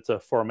sometimes it's a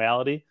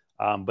formality,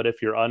 but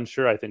if you're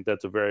unsure, I think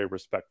that's a very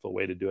respectful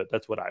way to do it.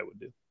 That's what I would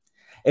do.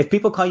 If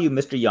people call you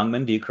Mr.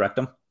 Youngman, do you correct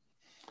them?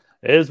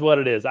 It is what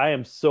it is. I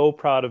am so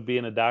proud of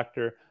being a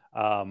doctor.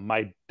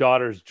 My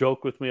daughters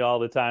joke with me all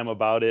the time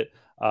about it.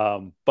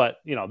 But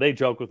they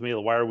joke with me,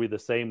 why are we the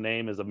same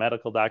name as a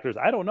medical doctors?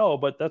 I don't know,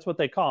 but that's what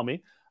they call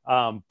me.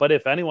 But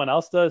if anyone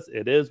else does,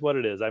 it is what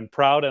it is. I'm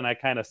proud, and I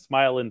kind of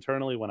smile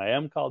internally when I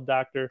am called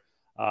doctor.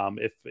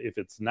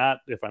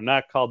 If I'm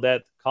not called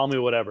that, call me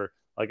whatever.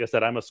 Like I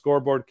said, I'm a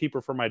scoreboard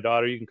keeper for my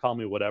daughter. You can call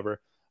me whatever.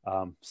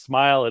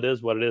 Smile, it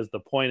is what it is. The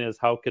point is,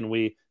 how can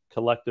we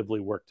collectively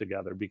work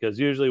together? Because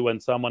usually when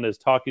someone is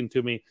talking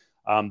to me,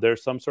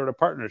 there's some sort of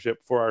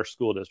partnership for our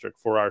school district,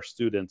 for our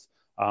students,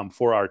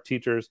 for our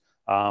teachers.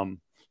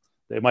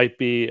 They might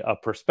be a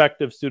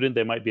prospective student.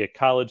 They might be a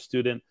college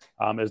student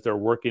as they're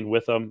working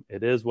with them.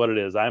 It is what it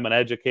is. I'm an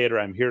educator.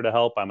 I'm here to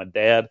help. I'm a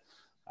dad.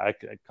 I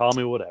call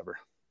me whatever.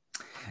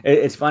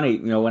 It's funny,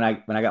 when I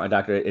got my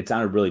doctorate, it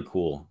sounded really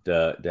cool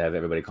to have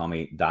everybody call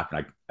me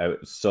doctor. I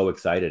was so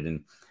excited,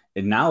 and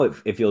now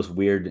it feels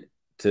weird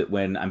to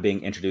when I'm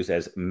being introduced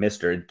as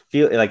Mr. It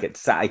feel like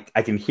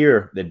I can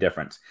hear the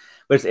difference.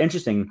 But it's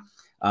interesting.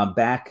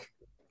 Back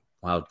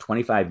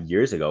 25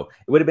 years ago,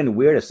 it would have been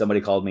weird if somebody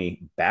called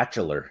me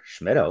Bachelor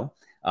Schmittou.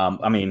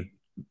 I mean,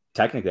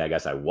 technically, I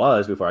guess I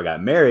was before I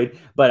got married,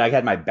 but I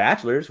had my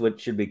bachelor's,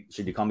 which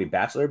should you call me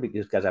Bachelor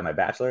because I have my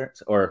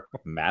bachelor's, or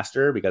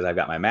Master because I've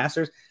got my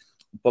master's.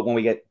 But when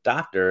we get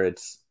doctor,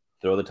 it's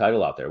throw the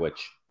title out there,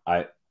 which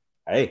I'm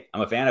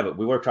a fan of it.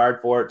 We worked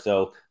hard for it,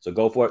 so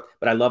go for it.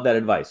 But I love that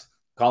advice.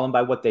 Call them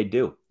by what they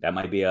do. That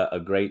might be a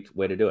great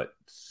way to do it.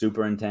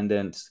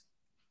 Superintendent,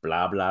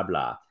 blah, blah,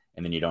 blah.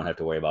 And then you don't have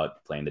to worry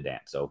about playing the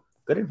dance. So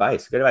good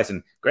advice.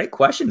 And great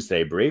questions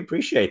today, Bree.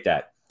 Appreciate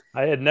that.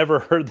 I had never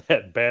heard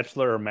that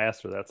Bachelor or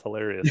Master. That's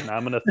hilarious. Now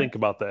I'm going to think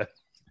about that.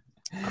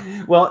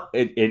 Well,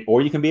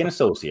 or you can be an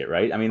associate,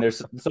 right? I mean,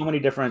 there's so many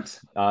different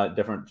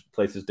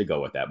places to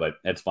go with that, but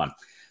it's fun.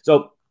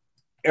 So,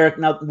 Eric,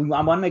 now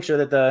I want to make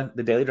sure that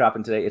the daily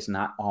drop-in today is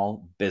not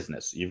all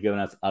business. You've given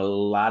us a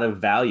lot of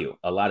value,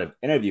 a lot of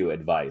interview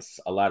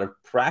advice, a lot of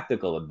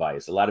practical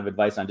advice, a lot of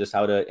advice on just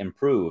how to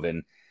improve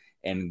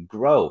and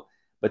grow.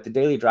 But the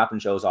daily drop-in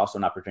show is also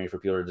an opportunity for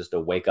people to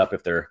wake up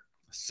if they're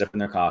sipping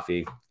their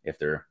coffee, if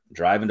they're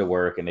driving to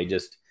work, and they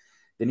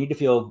need to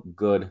feel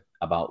good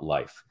about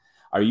life.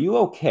 Are you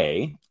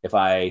okay if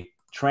I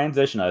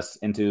transition us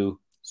into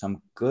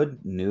some good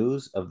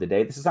news of the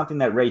day? This is something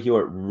that Ray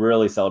Hewitt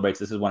really celebrates.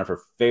 This is one of her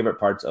favorite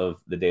parts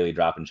of the daily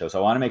drop-in show. So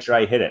I want to make sure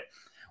I hit it.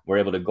 we're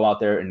able to go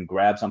out there and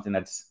grab something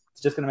that's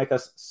just going to make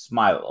us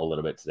smile a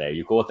little bit today.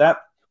 You cool with that?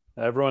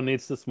 Everyone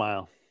needs to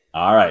smile.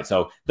 All right.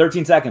 So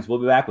 13 seconds. We'll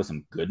be back with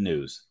some good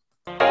news.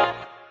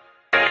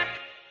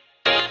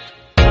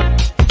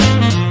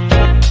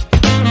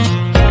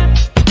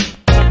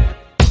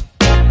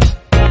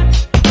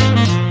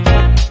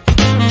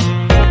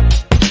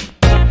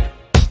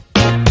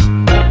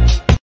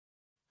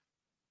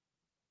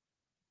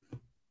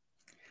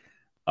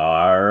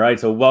 All right,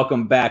 so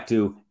welcome back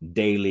to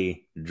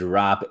Daily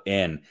Drop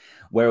In,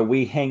 where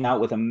we hang out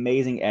with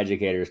amazing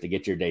educators to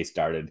get your day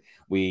started.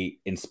 We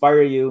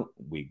inspire you,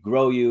 we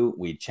grow you,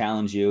 we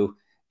challenge you,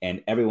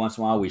 and every once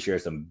in a while we share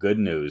some good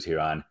news here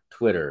on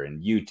Twitter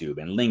and YouTube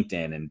and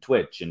LinkedIn and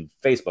Twitch and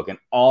Facebook and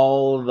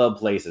all the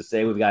places.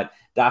 Today we've got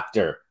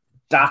Dr.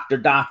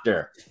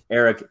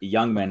 Eric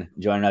Youngman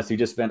joining us, who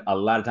just spent a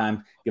lot of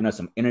time giving us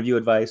some interview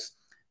advice,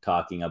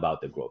 talking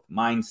about the growth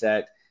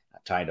mindset,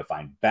 trying to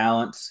find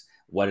balance,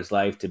 what it's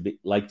like to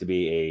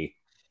be a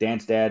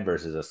dance dad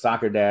versus a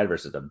soccer dad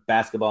versus a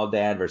basketball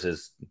dad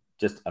versus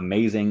just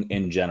amazing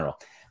in general.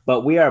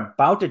 But we are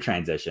about to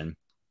transition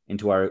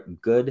into our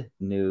good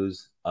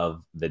news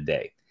of the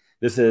day.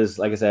 This is,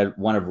 like I said,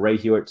 one of Ray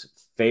Hewitt's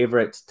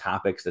favorite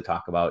topics to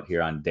talk about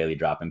here on Daily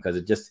Drop-In because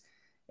it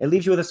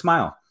leaves you with a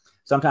smile.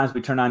 Sometimes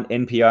we turn on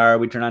NPR,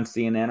 we turn on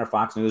CNN or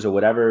Fox News or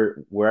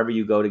wherever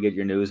you go to get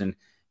your news, and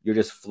you're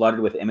just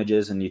flooded with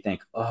images and you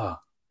think, oh,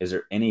 is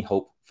there any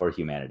hope for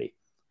humanity?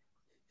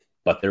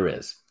 But there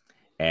is.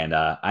 And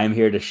I'm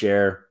here to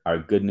share our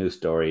good news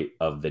story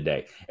of the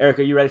day. Eric,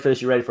 are you ready for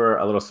this? You ready for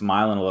a little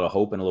smile and a little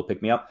hope and a little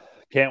pick me up?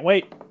 Can't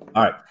wait.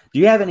 All right.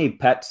 Do you have any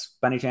pets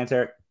by any chance,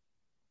 Eric?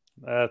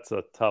 That's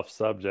a tough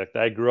subject.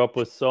 I grew up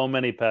with so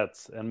many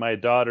pets, and my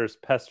daughters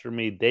pester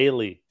me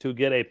daily to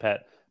get a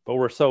pet, but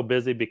we're so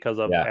busy because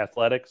of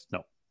athletics.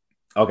 No.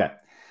 Okay.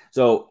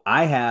 So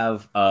I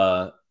have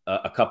a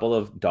couple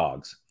of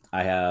dogs.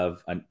 I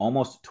have an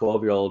almost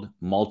 12-year-old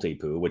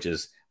Maltipoo, which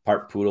is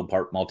part poodle,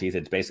 part Maltese.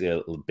 It's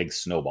basically a big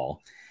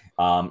snowball.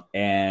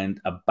 And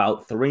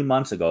about 3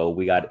 months ago,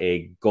 we got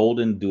a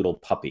golden doodle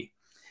puppy.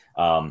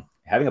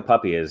 Having a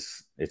puppy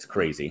it's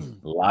crazy.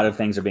 A lot of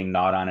things are being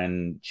gnawed on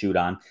and chewed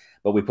on,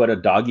 but we put a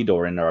doggy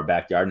door into our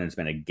backyard and it's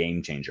been a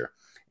game changer.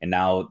 And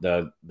now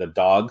the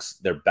dogs,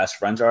 they're best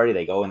friends already.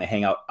 They go and they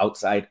hang out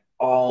outside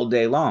all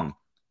day long,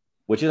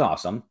 which is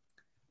awesome.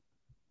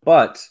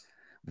 But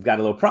we've got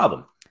a little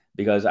problem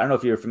because I don't know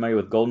if you're familiar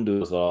with golden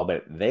doodles at all,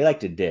 but they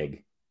like to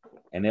dig.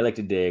 And they like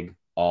to dig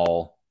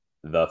all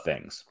the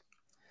things.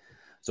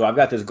 So I've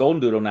got this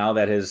golden doodle now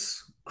that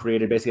has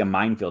created basically a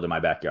minefield in my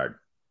backyard.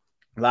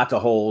 Lots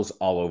of holes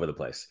all over the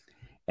place.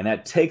 And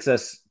that takes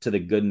us to the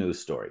good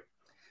news story.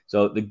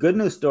 So the good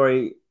news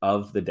story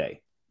of the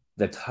day,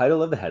 the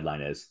title of the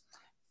headline is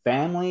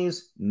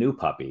Family's New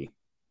Puppy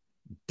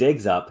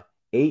Digs Up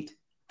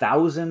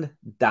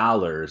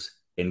 $8,000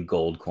 in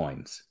Gold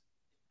Coins.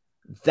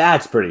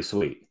 That's pretty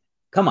sweet.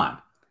 Come on.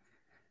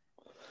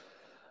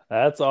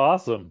 That's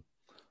awesome.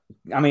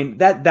 I mean,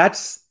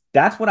 that's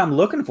what I'm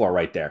looking for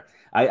right there.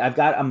 I've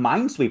got a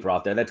minesweeper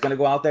out there that's going to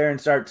go out there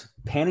and start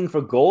panning for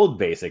gold,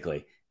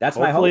 basically. That's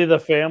my hope. Hopefully the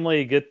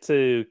family get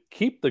to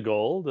keep the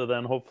gold, and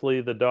then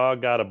hopefully the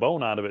dog got a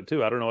bone out of it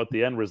too. I don't know what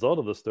the end result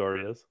of the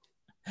story is.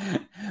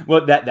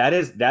 Well,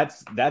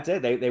 that's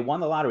it. They won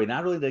the lottery.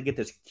 Not only did they get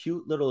this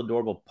cute little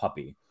adorable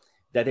puppy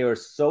that they were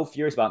so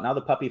furious about. Now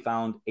the puppy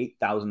found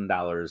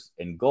 $8,000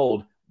 in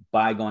gold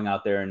by going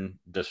out there and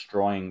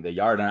destroying the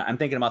yard. And I'm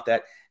thinking about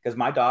that because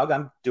my dog,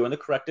 I'm doing the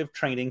corrective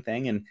training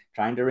thing and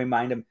trying to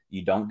remind him,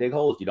 you don't dig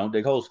holes. You don't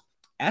dig holes.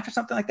 After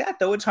something like that,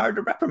 though, it's hard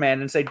to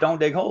reprimand and say, don't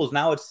dig holes.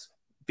 Now it's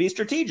be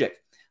strategic.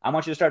 I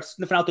want you to start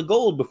sniffing out the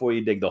gold before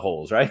you dig the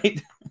holes,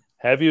 right?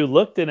 Have you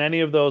looked in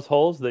any of those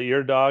holes that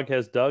your dog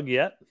has dug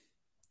yet?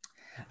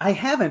 I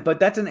haven't, but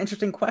that's an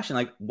interesting question.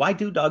 Like, why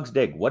do dogs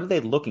dig? What are they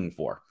looking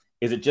for?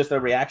 Is it just a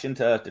reaction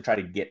to try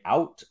to get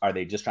out? Are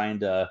they just trying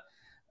to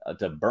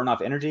burn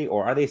off energy,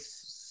 or are they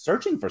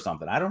searching for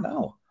something? I don't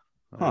know.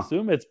 I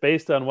assume it's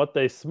based on what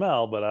they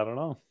smell, but I don't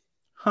know.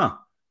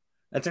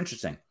 That's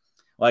interesting.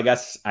 Well, I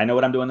guess I know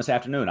what I'm doing this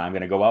afternoon. I'm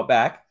going to go out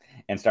back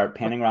and start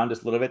panning around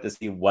just a little bit to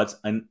see what's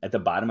at the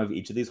bottom of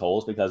each of these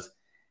holes, because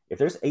if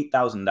there's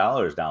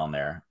 $8,000 down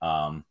there,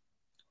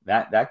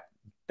 that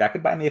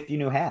could buy me a few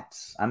new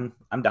hats. I'm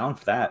down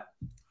for that.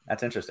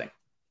 That's interesting.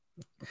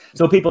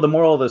 So people, the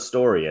moral of the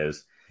story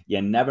is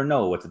you never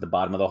know what's at the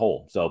bottom of the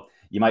hole. So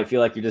you might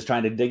feel like you're just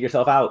trying to dig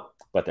yourself out,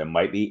 but there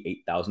might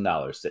be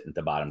 $8,000 sitting at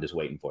the bottom just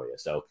waiting for you.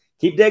 So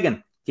keep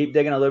digging a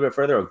little bit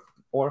further,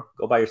 or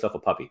go buy yourself a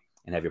puppy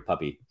and have your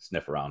puppy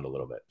sniff around a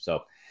little bit.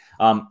 So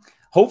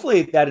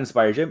hopefully that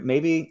inspires you.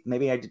 Maybe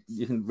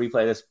you can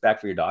replay this back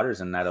for your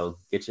daughters, and that'll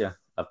get you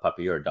a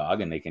puppy or a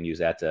dog, and they can use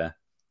that to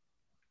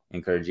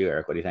encourage you.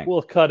 Eric, what do you think?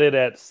 We'll cut it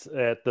at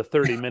the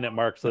 30-minute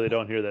mark so they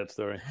don't hear that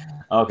story.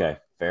 Okay,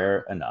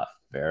 fair enough.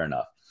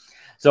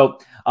 So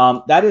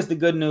that is the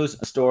good news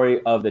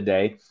story of the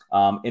day.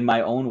 In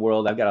my own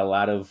world, I've got a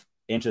lot of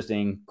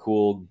interesting,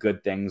 cool,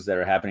 good things that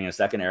are happening. In a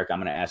second, Eric, I'm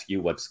going to ask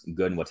you what's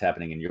good and what's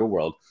happening in your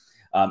world.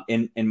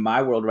 In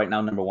my world right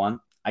now, number one,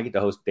 I get to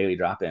host Daily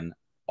Drop-In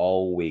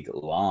all week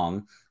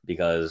long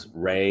because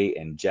Ray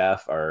and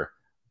Jeff are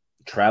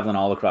traveling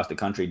all across the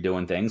country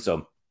doing things.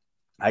 So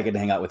I get to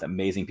hang out with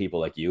amazing people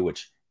like you,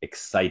 which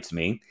excites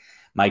me.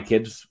 My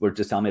kids were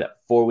just telling me that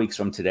 4 weeks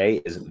from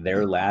today is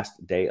their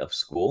last day of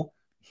school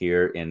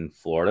here in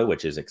Florida,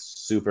 which is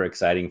super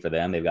exciting for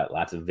them. They've got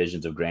lots of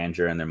visions of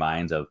grandeur in their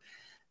minds of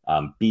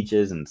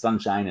beaches and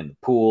sunshine and the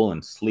pool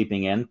and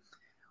sleeping in.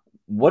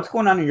 What's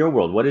going on in your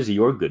world? What is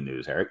your good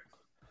news, Eric?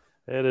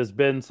 It has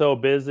been so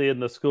busy in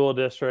the school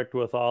district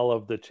with all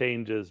of the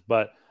changes,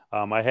 but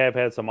I have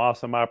had some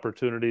awesome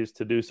opportunities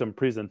to do some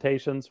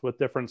presentations with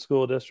different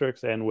school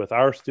districts and with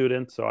our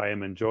students, so I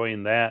am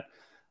enjoying that.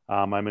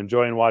 I'm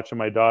enjoying watching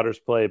my daughters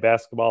play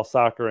basketball,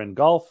 soccer, and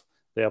golf.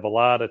 They have a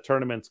lot of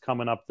tournaments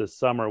coming up this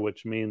summer,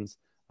 which means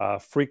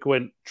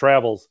frequent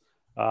travels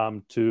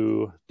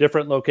to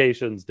different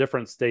locations,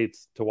 different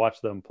states to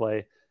watch them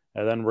play.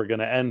 And then we're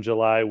going to end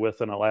July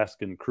with an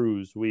Alaskan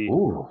cruise. We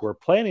were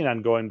planning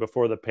on going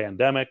before the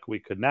pandemic. We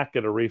could not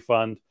get a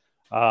refund.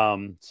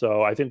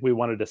 So I think we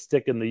wanted to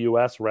stick in the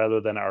U.S. rather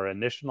than our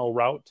initial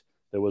route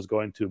that was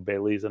going to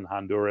Belize and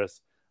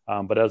Honduras.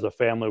 But as a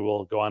family,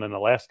 we'll go on an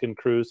Alaskan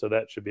cruise. So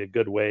that should be a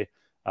good way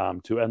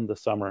to end the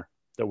summer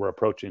that we're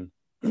approaching.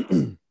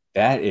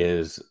 That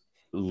is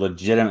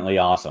legitimately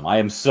awesome. I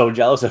am so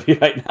jealous of you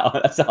right now.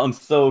 That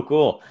sounds so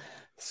cool.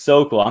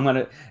 So cool.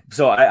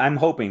 I'm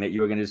hoping that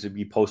you're going to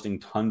be posting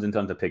tons and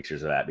tons of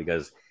pictures of that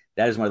because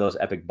that is one of those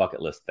epic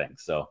bucket list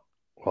things. So,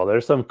 well,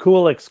 there's some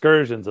cool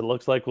excursions. It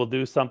looks like we'll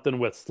do something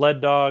with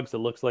sled dogs. It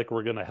looks like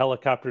we're going to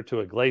helicopter to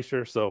a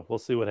glacier. So we'll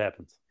see what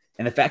happens.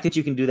 And the fact that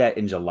you can do that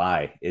in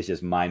July is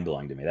just mind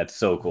blowing to me. That's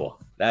so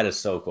cool. That is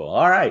so cool.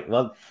 All right.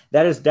 Well,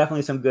 that is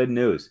definitely some good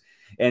news.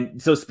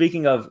 And so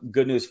speaking of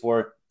good news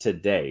for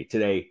today,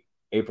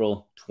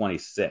 April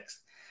 26th,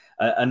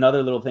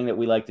 another little thing that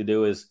we like to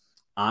do is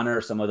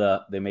honor some of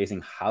the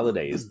amazing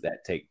holidays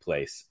that take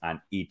place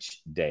on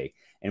each day.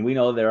 And we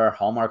know there are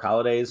Hallmark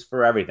holidays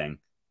for everything,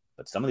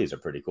 but some of these are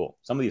pretty cool.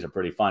 Some of these are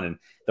pretty fun. And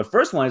the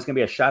first one is going to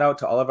be a shout out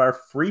to all of our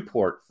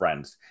Freeport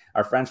friends,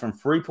 our friends from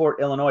Freeport,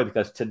 Illinois,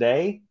 because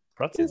today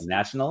is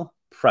National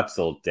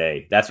Pretzel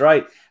Day. That's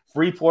right.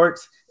 Freeport,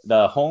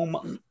 the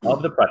home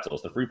of the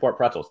pretzels, the Freeport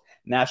pretzels,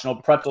 National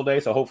Pretzel Day.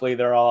 So hopefully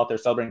they're all out there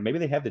celebrating. Maybe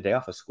they have the day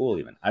off of school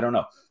even. I don't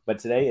know. But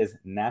today is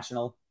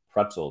National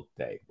Pretzel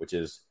Day, which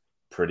is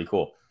pretty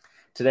cool.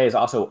 Today is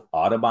also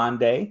Audubon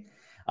Day.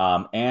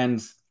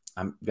 And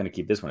I'm going to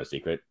keep this one a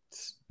secret.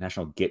 It's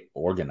National Get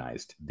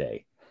Organized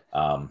Day.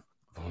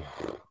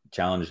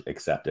 Challenge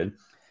accepted.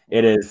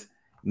 It is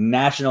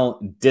National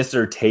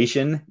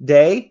Dissertation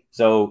Day.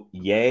 So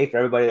yay for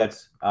everybody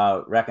that's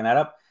racking that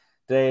up.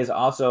 Today is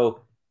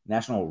also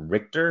National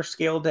Richter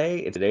Scale Day.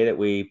 It's a day that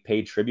we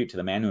pay tribute to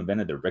the man who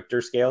invented the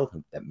Richter scale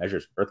that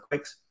measures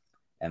earthquakes.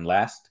 And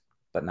last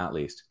but not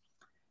least,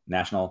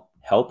 National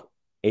Help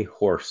a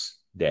Horse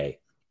Day.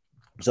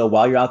 So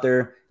while you're out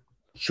there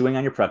chewing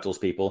on your pretzels,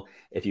 people,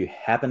 if you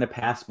happen to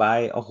pass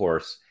by a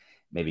horse,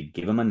 maybe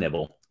give him a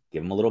nibble,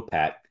 give him a little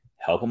pat,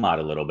 help him out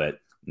a little bit.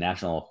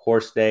 National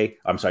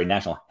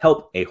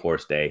Help a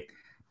Horse Day,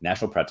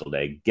 National Pretzel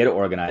Day, Get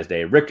Organized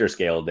Day, Richter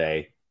Scale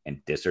Day,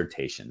 and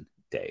Dissertation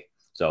Day.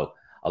 So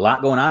a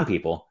lot going on,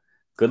 people.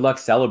 Good luck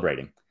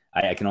celebrating.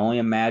 I can only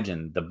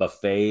imagine the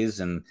buffets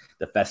and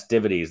the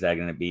festivities that are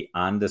going to be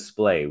on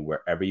display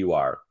wherever you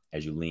are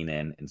as you lean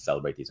in and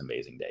celebrate these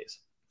amazing days.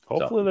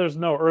 Hopefully there's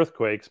no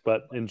earthquakes,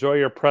 but enjoy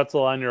your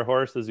pretzel on your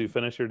horse as you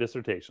finish your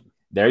dissertation.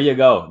 There you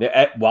go.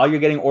 While you're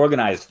getting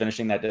organized,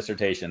 finishing that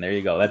dissertation, there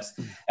you go.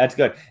 That's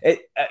good.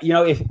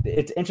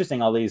 It's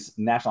interesting, all these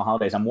national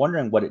holidays. I'm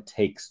wondering what it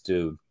takes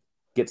to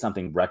get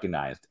something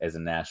recognized as a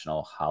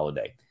national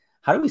holiday.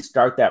 How do we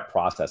start that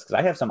process? Because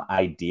I have some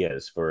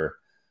ideas for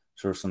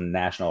sort of some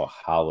national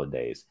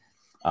holidays.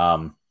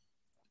 I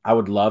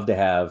would love to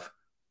have,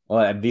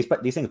 these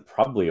things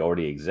probably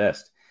already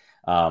exist.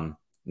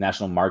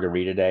 National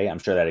Margarita Day. I'm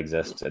sure that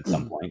exists at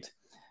some point.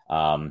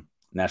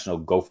 National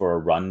Go for a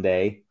Run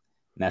Day.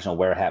 National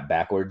Wear a Hat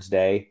Backwards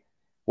Day.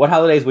 What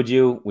holidays would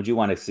you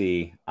want to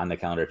see on the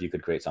calendar if you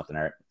could create something,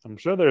 Eric? I'm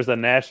sure there's a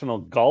National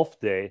Golf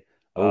Day.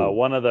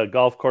 One of the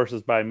golf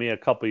courses by me a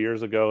couple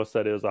years ago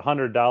said it was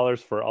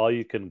 $100 for all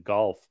you can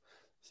golf.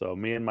 So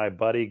me and my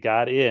buddy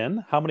got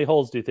in. How many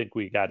holes do you think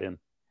we got in?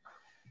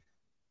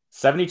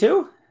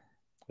 72?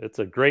 It's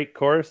a great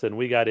course, and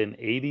we got in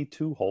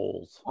 82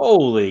 holes.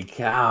 Holy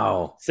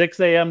cow. 6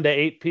 a.m. to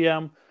 8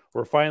 p.m.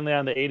 We're finally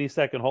on the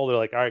 82nd hole. They're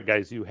like, all right,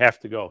 guys, you have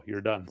to go.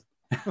 You're done.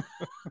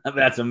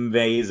 That's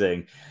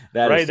amazing.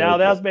 That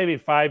was maybe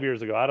 5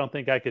 years ago. I don't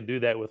think I could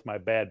do that with my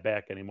bad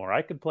back anymore.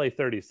 I could play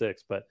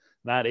 36, but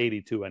not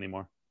 82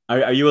 anymore.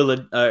 Are you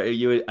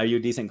a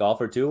decent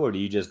golfer too, or do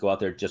you just go out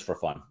there just for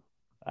fun?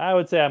 I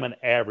would say I'm an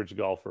average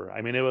golfer.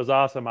 I mean, it was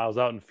awesome. I was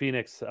out in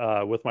Phoenix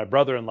with my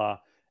brother-in-law,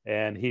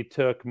 and he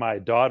took my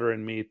daughter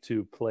and me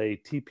to play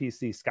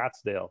TPC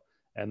Scottsdale.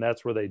 And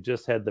that's where they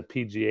just had the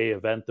PGA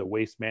event, the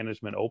Waste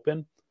Management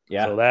Open.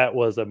 Yeah. So that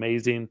was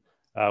amazing.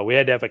 We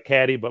had to have a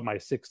caddy, but my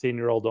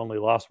 16-year-old only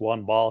lost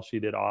one ball. She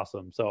did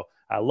awesome. So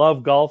I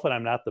love golf, and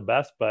I'm not the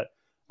best, but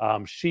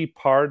She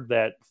parred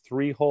that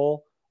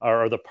 3-hole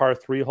or the par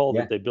 3 hole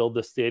Yeah. that they build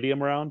the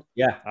stadium around.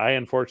 Yeah. I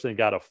unfortunately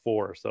got a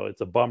 4. So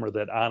it's a bummer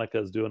that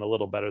Annika is doing a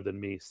little better than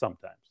me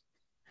sometimes.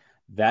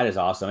 That is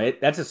awesome.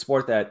 That's a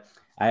sport that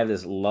I have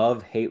this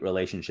love-hate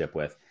relationship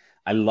with.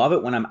 I love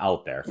it when I'm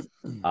out there.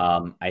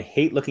 I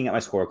hate looking at my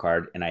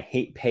scorecard, and I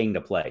hate paying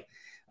to play.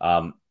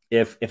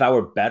 If I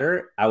were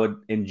better, I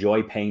would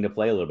enjoy paying to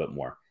play a little bit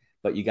more.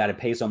 But you got to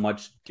pay so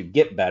much to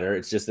get better.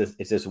 It's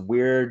this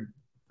weird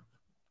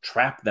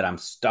trap that I'm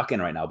stuck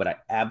in right now. But I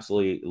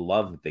absolutely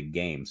love the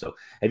game. So,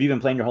 have you been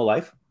playing your whole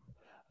life?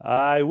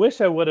 I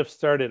wish I would have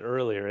started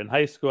earlier. In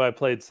high school, I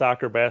played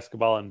soccer,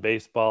 basketball, and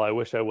baseball. I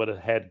wish I would have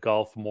had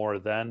golf more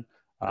then,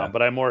 Okay.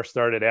 but I more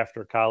started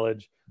after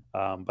college.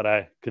 But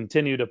I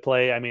continue to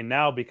play. I mean,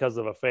 now because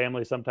of a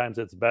family, sometimes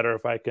it's better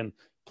if I can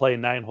play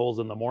 9 holes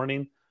in the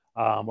morning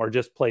or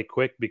just play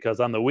quick, because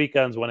on the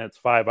weekends when it's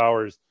 5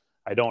 hours,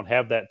 I don't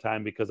have that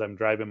time because I'm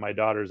driving my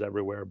daughters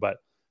everywhere. But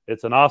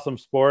it's an awesome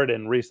sport.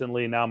 And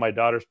recently now my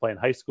daughter's playing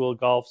high school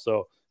golf.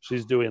 So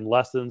she's doing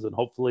lessons, and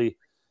hopefully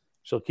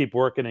she'll keep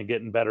working and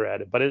getting better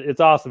at it. But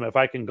it's awesome. If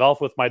I can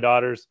golf with my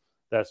daughters,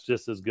 that's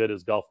just as good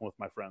as golfing with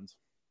my friends.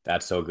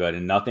 That's so good.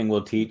 And nothing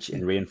will teach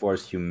and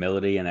reinforce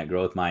humility and that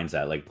growth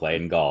mindset like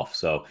playing golf.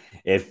 So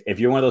if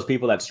you're one of those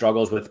people that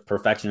struggles with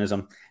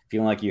perfectionism,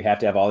 feeling like you have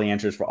to have all the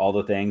answers for all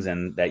the things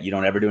and that you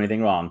don't ever do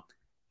anything wrong,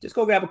 just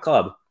go grab a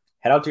club,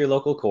 head out to your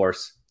local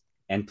course,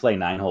 and play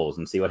 9 holes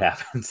and see what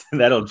happens.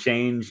 That'll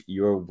change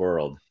your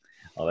world.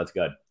 Oh, that's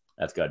good.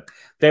 That's good.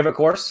 Favorite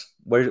course?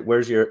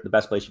 Where's the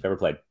best place you've ever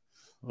played?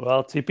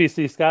 Well,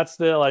 TPC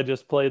Scottsdale, I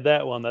just played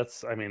that one.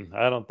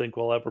 I don't think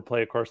we'll ever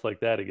play a course like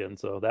that again.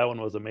 So that one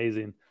was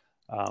amazing.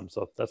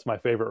 So that's my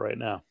favorite right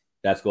now.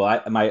 That's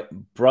cool. My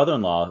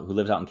brother-in-law, who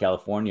lives out in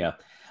California,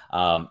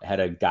 had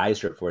a guys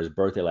trip for his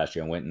birthday last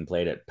year and went and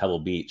played at Pebble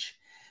Beach,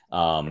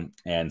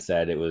 and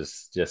said it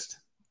was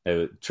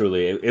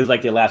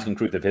like the Alaskan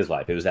cruise of his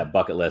life. It was that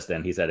bucket list,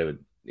 and he said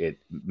it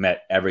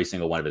met every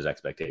single one of his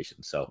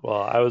expectations. So,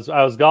 well, I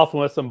was golfing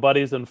with some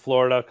buddies in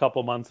Florida a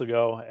couple months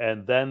ago,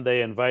 and then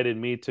they invited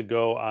me to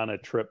go on a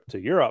trip to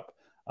Europe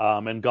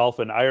and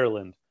golf in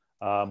Ireland.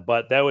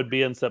 But that would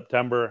be in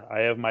September.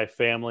 I have my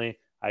family.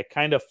 I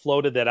kind of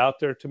floated that out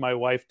there to my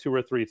wife 2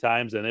 or 3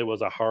 times, and it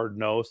was a hard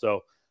no.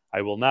 So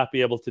I will not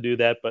be able to do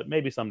that, but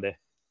maybe someday.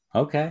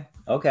 Okay.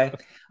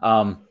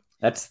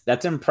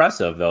 That's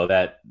impressive though.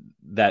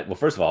 Well,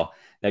 first of all,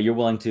 that you're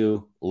willing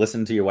to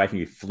listen to your wife and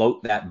you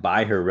float that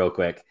by her real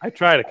quick. I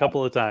tried a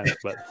couple of times,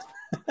 but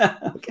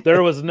okay.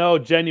 There was no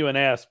genuine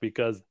ask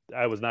because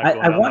I was not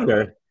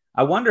going.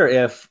 I wonder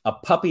if a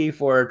puppy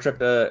for a trip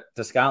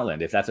to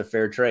Scotland, if that's a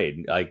fair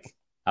trade. Like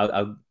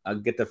I'll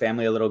get the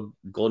family a little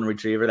golden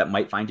retriever that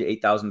might find you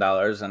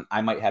 $8,000, and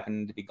I might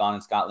happen to be gone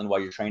in Scotland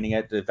while you're training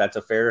it. If that's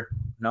a fair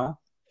no?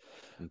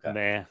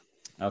 Okay.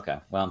 Nah. Okay.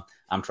 Well,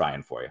 I'm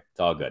trying for you. It's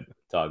all good.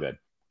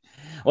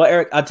 Well,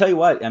 Eric, I'll tell you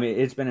what. I mean,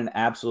 it's been an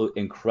absolute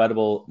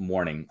incredible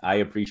morning. I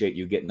appreciate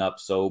you getting up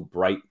so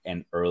bright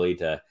and early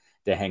to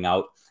hang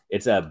out.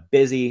 It's a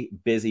busy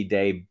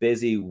day,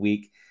 busy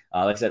week.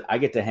 Like I said, I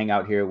get to hang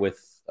out here with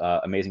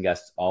amazing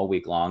guests all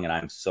week long, and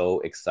I'm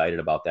so excited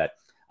about that.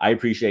 I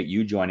appreciate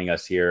you joining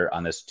us here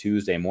on this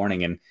Tuesday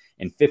morning. And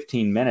in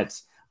 15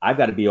 minutes, I've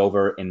got to be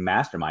over in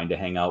Mastermind to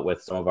hang out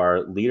with some of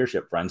our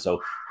leadership friends.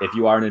 So if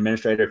you are an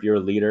administrator, if you're a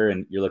leader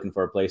and you're looking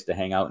for a place to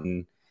hang out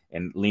and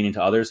lean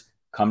into others,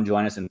 come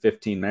join us in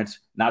 15 minutes.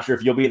 Not sure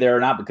if you'll be there or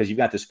not because you've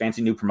got this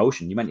fancy new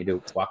promotion. You might need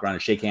to walk around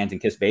and shake hands and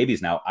kiss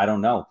babies now. I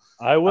don't know.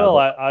 I will.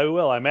 I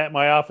will. I'm at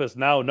my office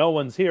now. No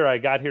one's here. I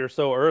got here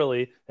so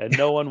early, and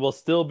no one will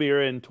still be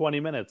here in 20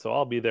 minutes. So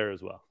I'll be there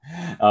as well.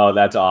 Oh,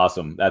 that's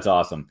awesome. That's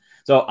awesome.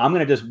 So I'm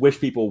going to just wish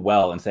people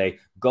well and say,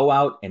 go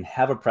out and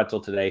have a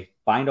pretzel today.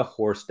 Find a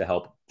horse to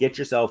help. Get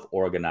yourself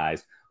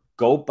organized.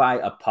 Go buy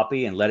a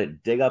puppy and let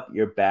it dig up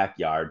your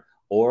backyard,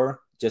 or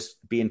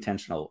just be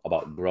intentional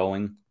about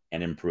growing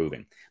and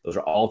improving. Those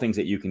are all things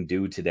that you can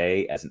do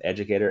today as an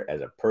educator,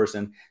 as a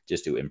person,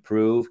 just to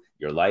improve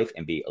your life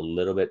and be a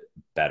little bit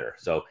better.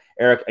 So,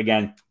 Eric,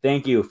 again,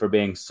 thank you for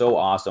being so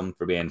awesome,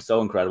 for being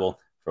so incredible,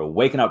 for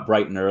waking up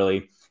bright and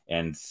early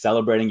and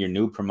celebrating your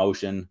new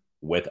promotion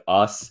with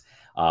us.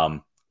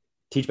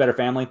 Teach Better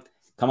Family,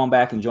 come on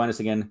back and join us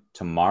again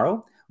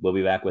tomorrow. We'll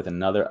be back with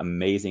another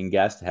amazing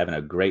guest, having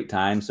a great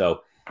time.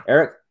 So,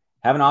 Eric,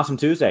 have an awesome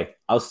Tuesday.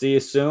 I'll see you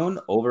soon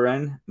over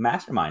in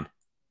Mastermind.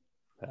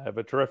 Have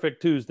a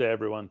terrific Tuesday,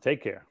 everyone.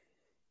 Take care.